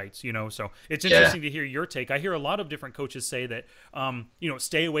those sites, you know. So it's interesting to hear your take. I hear a lot of different coaches say that, you know,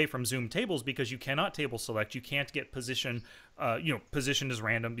 stay away from Zoom tables because you cannot table select. You can't get position, positioned as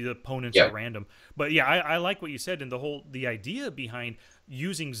random. The opponents are random. But yeah, I like what you said, and the idea behind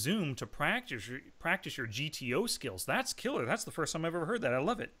using Zoom to practice your GTO skills. That's killer. That's the first time I've ever heard that. I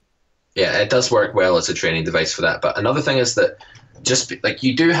love it. Yeah, it does work well as a training device for that. But another thing is that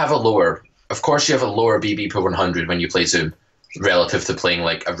you do have a lower, of course you have a lower BB per 100 when you play Zoom relative to playing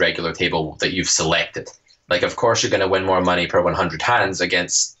like a regular table that you've selected. Like, of course you're going to win more money per 100 hands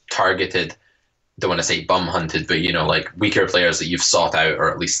against targeted, don't want to say bum hunted, but you know, like weaker players that you've sought out,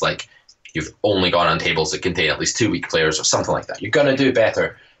 or at least like you've only gone on tables that contain at least 2 weak players or something like that. You're going to do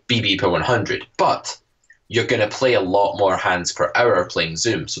better BB per 100, but you're going to play a lot more hands per hour playing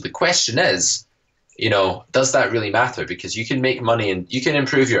Zoom. So the question is, you know, does that really matter? Because you can make money and you can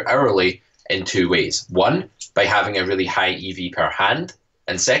improve your hourly in 2 ways. One, by having a really high EV per hand,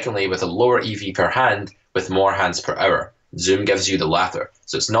 and secondly, with a lower EV per hand with more hands per hour. Zoom gives you the latter.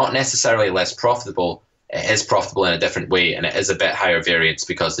 So it's not necessarily less profitable. It is profitable in a different way, and it is a bit higher variance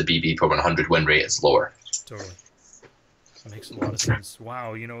because the BB per 100 win rate is lower. Totally. That makes a lot of sense.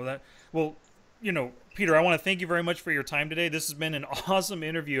 Wow, that. Well, Peter, I want to thank you very much for your time today. This has been an awesome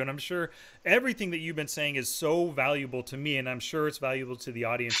interview, and I'm sure everything that you've been saying is so valuable to me, and I'm sure it's valuable to the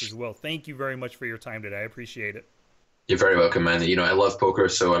audience as well. Thank you very much for your time today. I appreciate it. You're very welcome, man. I love poker,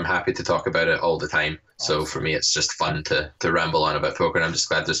 so I'm happy to talk about it all the time. Awesome. So for me, it's just fun to ramble on about poker, and I'm just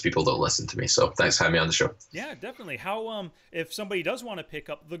glad there's people that listen to me. So thanks for having me on the show. Yeah, definitely. How if somebody does want to pick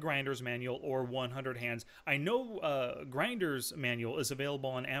up the Grinder's Manual or 100 Hands, I know Grinder's Manual is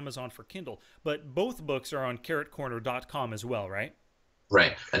available on Amazon for Kindle, but both books are on carrotcorner.com as well, right?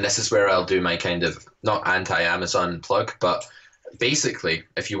 Right, and this is where I'll do my kind of not anti-Amazon plug, but basically,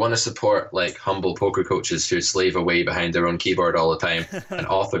 if you want to support like humble poker coaches who slave away behind their own keyboard all the time and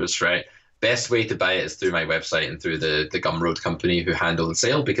authors, right? Best way to buy it is through my website and through the Gumroad company who handle the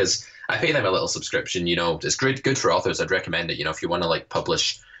sale, because I pay them a little subscription. It's good for authors. I'd recommend it. If you want to like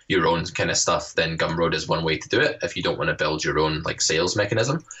publish your own kind of stuff, then Gumroad is one way to do it. If you don't want to build your own like sales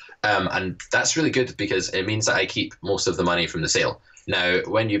mechanism, and that's really good because it means that I keep most of the money from the sale. Now,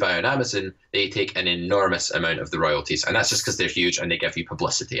 when you buy on Amazon, they take an enormous amount of the royalties, and that's just because they're huge and they give you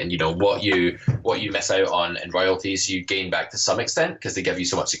publicity. And what you miss out on in royalties, you gain back to some extent because they give you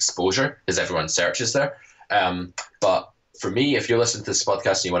so much exposure because everyone searches there. But for me, if you're listening to this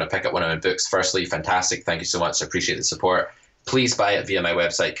podcast and you want to pick up one of my books, firstly, fantastic. Thank you so much. I appreciate the support. Please buy it via my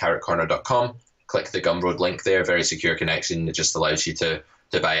website, carrotcorner.com. Click the Gumroad link there. Very secure connection. It just allows you to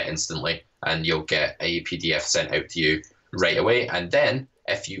buy it instantly, and you'll get a PDF sent out to you right away. And then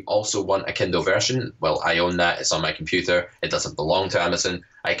if you also want a Kindle version, well, I own that. It's on my computer. It doesn't belong to Amazon.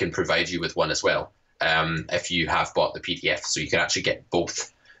 I can provide you with one as well if you have bought the PDF. So you can actually get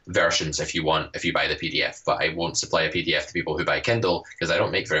both versions if you buy the PDF. But I won't supply a PDF to people who buy Kindle because I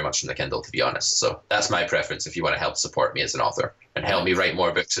don't make very much on the Kindle, to be honest. So that's my preference if you want to help support me as an author and help me write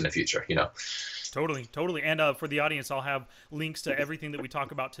more books in the future, Totally. And for the audience, I'll have links to everything that we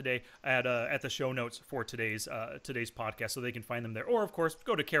talk about today at the show notes for today's podcast, so they can find them there. Or, of course,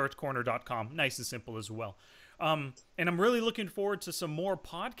 go to carrotcorner.com. Nice and simple as well. And I'm really looking forward to some more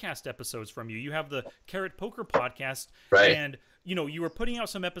podcast episodes from you. You have the Carrot Poker podcast, right? And you were putting out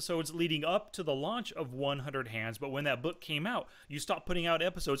some episodes leading up to the launch of 100 Hands, but when that book came out, you stopped putting out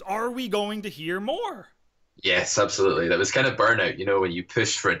episodes. Are we going to hear more? Yes, absolutely. That was kind of burnout, when you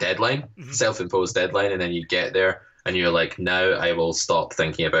push for a deadline, self-imposed deadline, and then you get there and you're like, now I will stop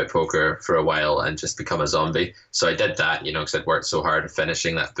thinking about poker for a while and just become a zombie. So I did that, because I'd worked so hard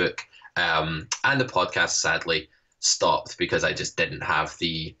finishing that book. And the podcast sadly stopped because I just didn't have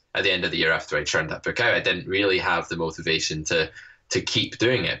at the end of the year after I churned that book out, I didn't really have the motivation to keep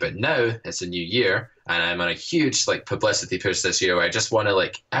doing it. But now it's a new year and I'm on a huge publicity push this year where I just want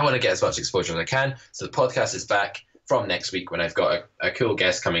to I want to get as much exposure as I can. So the podcast is back from next week when I've got a cool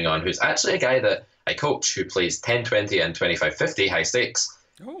guest coming on who's actually a guy that I coach who plays 10, 20 and 25-50 high stakes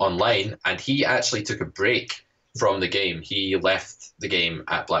online. And he actually took a break from the game. He left the game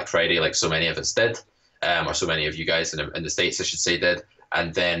at Black Friday like so many of us did, or so many of you guys in the States, I should say, did.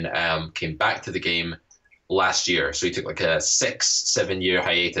 And then came back to the game last year. So he took a 6-7 year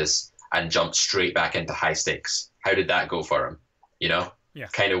hiatus and jumped straight back into high stakes. How did that go for him? Yeah.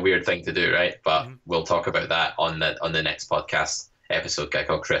 Kind of weird thing to do, right? But we'll talk about that on the next podcast episode, guy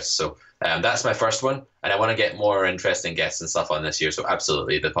called Chris. So that's my first one, and I want to get more interesting guests and stuff on this year. So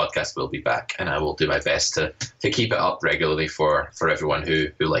absolutely, the podcast will be back, and I will do my best to keep it up regularly for everyone who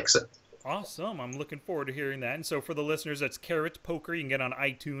likes it. Awesome. I'm looking forward to hearing that. And so for the listeners, that's Carrot Poker. You can get on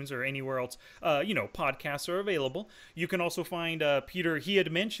iTunes or anywhere else, podcasts are available. You can also find Peter. He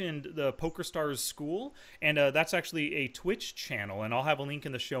had mentioned the Poker Stars School, and that's actually a Twitch channel, and I'll have a link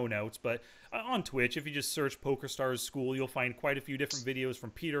in the show notes. But on Twitch, if you just search Poker Stars School, you'll find quite a few different videos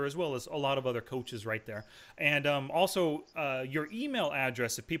from Peter as well as a lot of other coaches right there. And also your email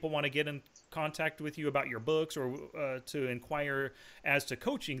address if people want to get in contact with you about your books or to inquire as to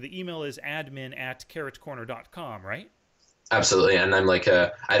coaching, the email is admin@carrotcorner.com, right? Absolutely. And I'm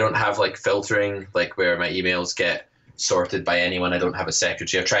I don't have filtering where my emails get sorted by anyone. I don't have a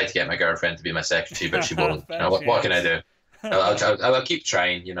secretary. I've tried to get my girlfriend to be my secretary, but she won't. What can I do? I'll keep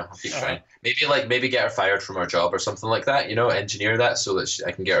trying, I'll keep trying. Maybe get her fired from her job or something like that, engineer that so that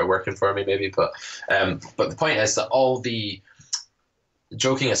I can get her working for me maybe. But the point is that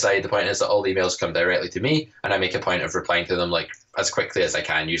joking aside, the point is that all the emails come directly to me, and I make a point of replying to them as quickly as I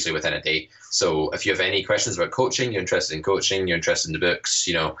can, usually within a day. So if you have any questions about coaching, you're interested in coaching, you're interested in the books,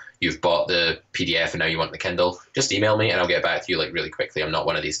 you've bought the PDF and now you want the Kindle, just email me and I'll get back to you really quickly. I'm not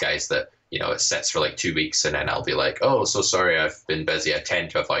one of these guys that it sits for like 2 weeks and then I'll be like, oh, so sorry, I've been busy. I tend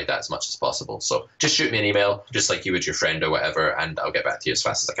to avoid that as much as possible. So just shoot me an email, just like you would your friend or whatever, and I'll get back to you as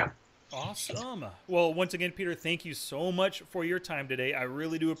fast as I can. Awesome. Well, once again, Peter, thank you so much for your time today. I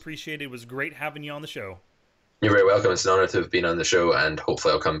really do appreciate it. It was great having you on the show. You're very welcome. It's an honor to have been on the show, and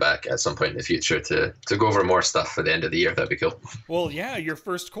hopefully I'll come back at some point in the future to go over more stuff for the end of the year. That'd be cool. Well, yeah, your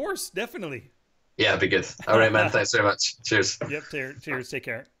first course, definitely. Yeah, it'd be good. All right, man. Thanks very much. Cheers. Yep, cheers. Take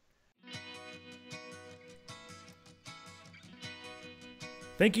care.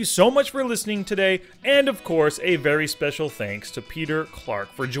 Thank you so much for listening today, and of course, a very special thanks to Peter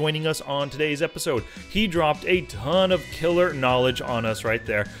Clarke for joining us on today's episode. He dropped a ton of killer knowledge on us right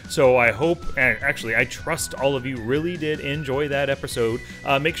there, so I hope, and actually, I trust all of you really did enjoy that episode.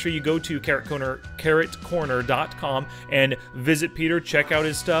 Make sure you go to carrotcorner.com and visit Peter, check out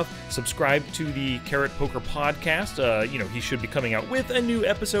his stuff, subscribe to the Carrot Poker podcast. He should be coming out with a new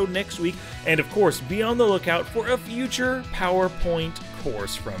episode next week, and of course, be on the lookout for a future PowerPoint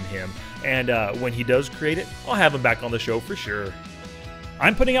course from him, and when he does create it, I'll have him back on the show for sure.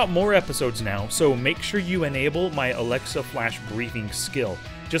 I'm putting out more episodes now, so make sure you enable my Alexa Flash briefing skill.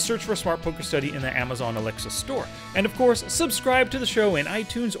 Just search for Smart Poker Study in the Amazon Alexa store, and of course, subscribe to the show in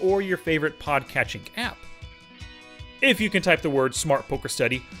iTunes or your favorite podcatching app. If you can type the word Smart Poker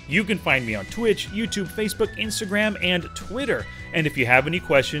Study, you can find me on Twitch, YouTube, Facebook, Instagram, and Twitter. And if you have any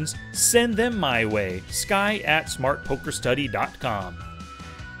questions, send them my way, sky@smartpokerstudy.com.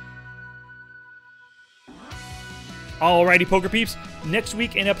 Alrighty, poker peeps, next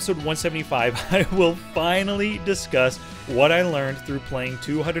week in episode 175, I will finally discuss what I learned through playing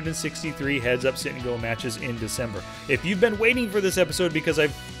 263 heads-up sit-and-go matches in December. If you've been waiting for this episode because I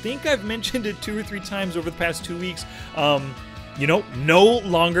think I've mentioned it 2 or 3 times over the past 2 weeks, no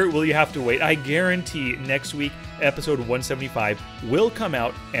longer will you have to wait. I guarantee next week, episode 175 will come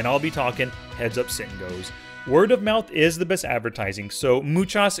out, and I'll be talking heads-up sit-and-goes. Word of mouth is the best advertising, so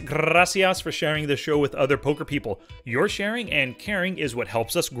muchas gracias for sharing the show with other poker people. Your sharing and caring is what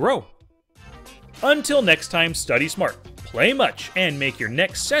helps us grow. Until next time, study smart, play much, and make your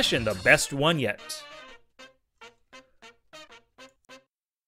next session the best one yet.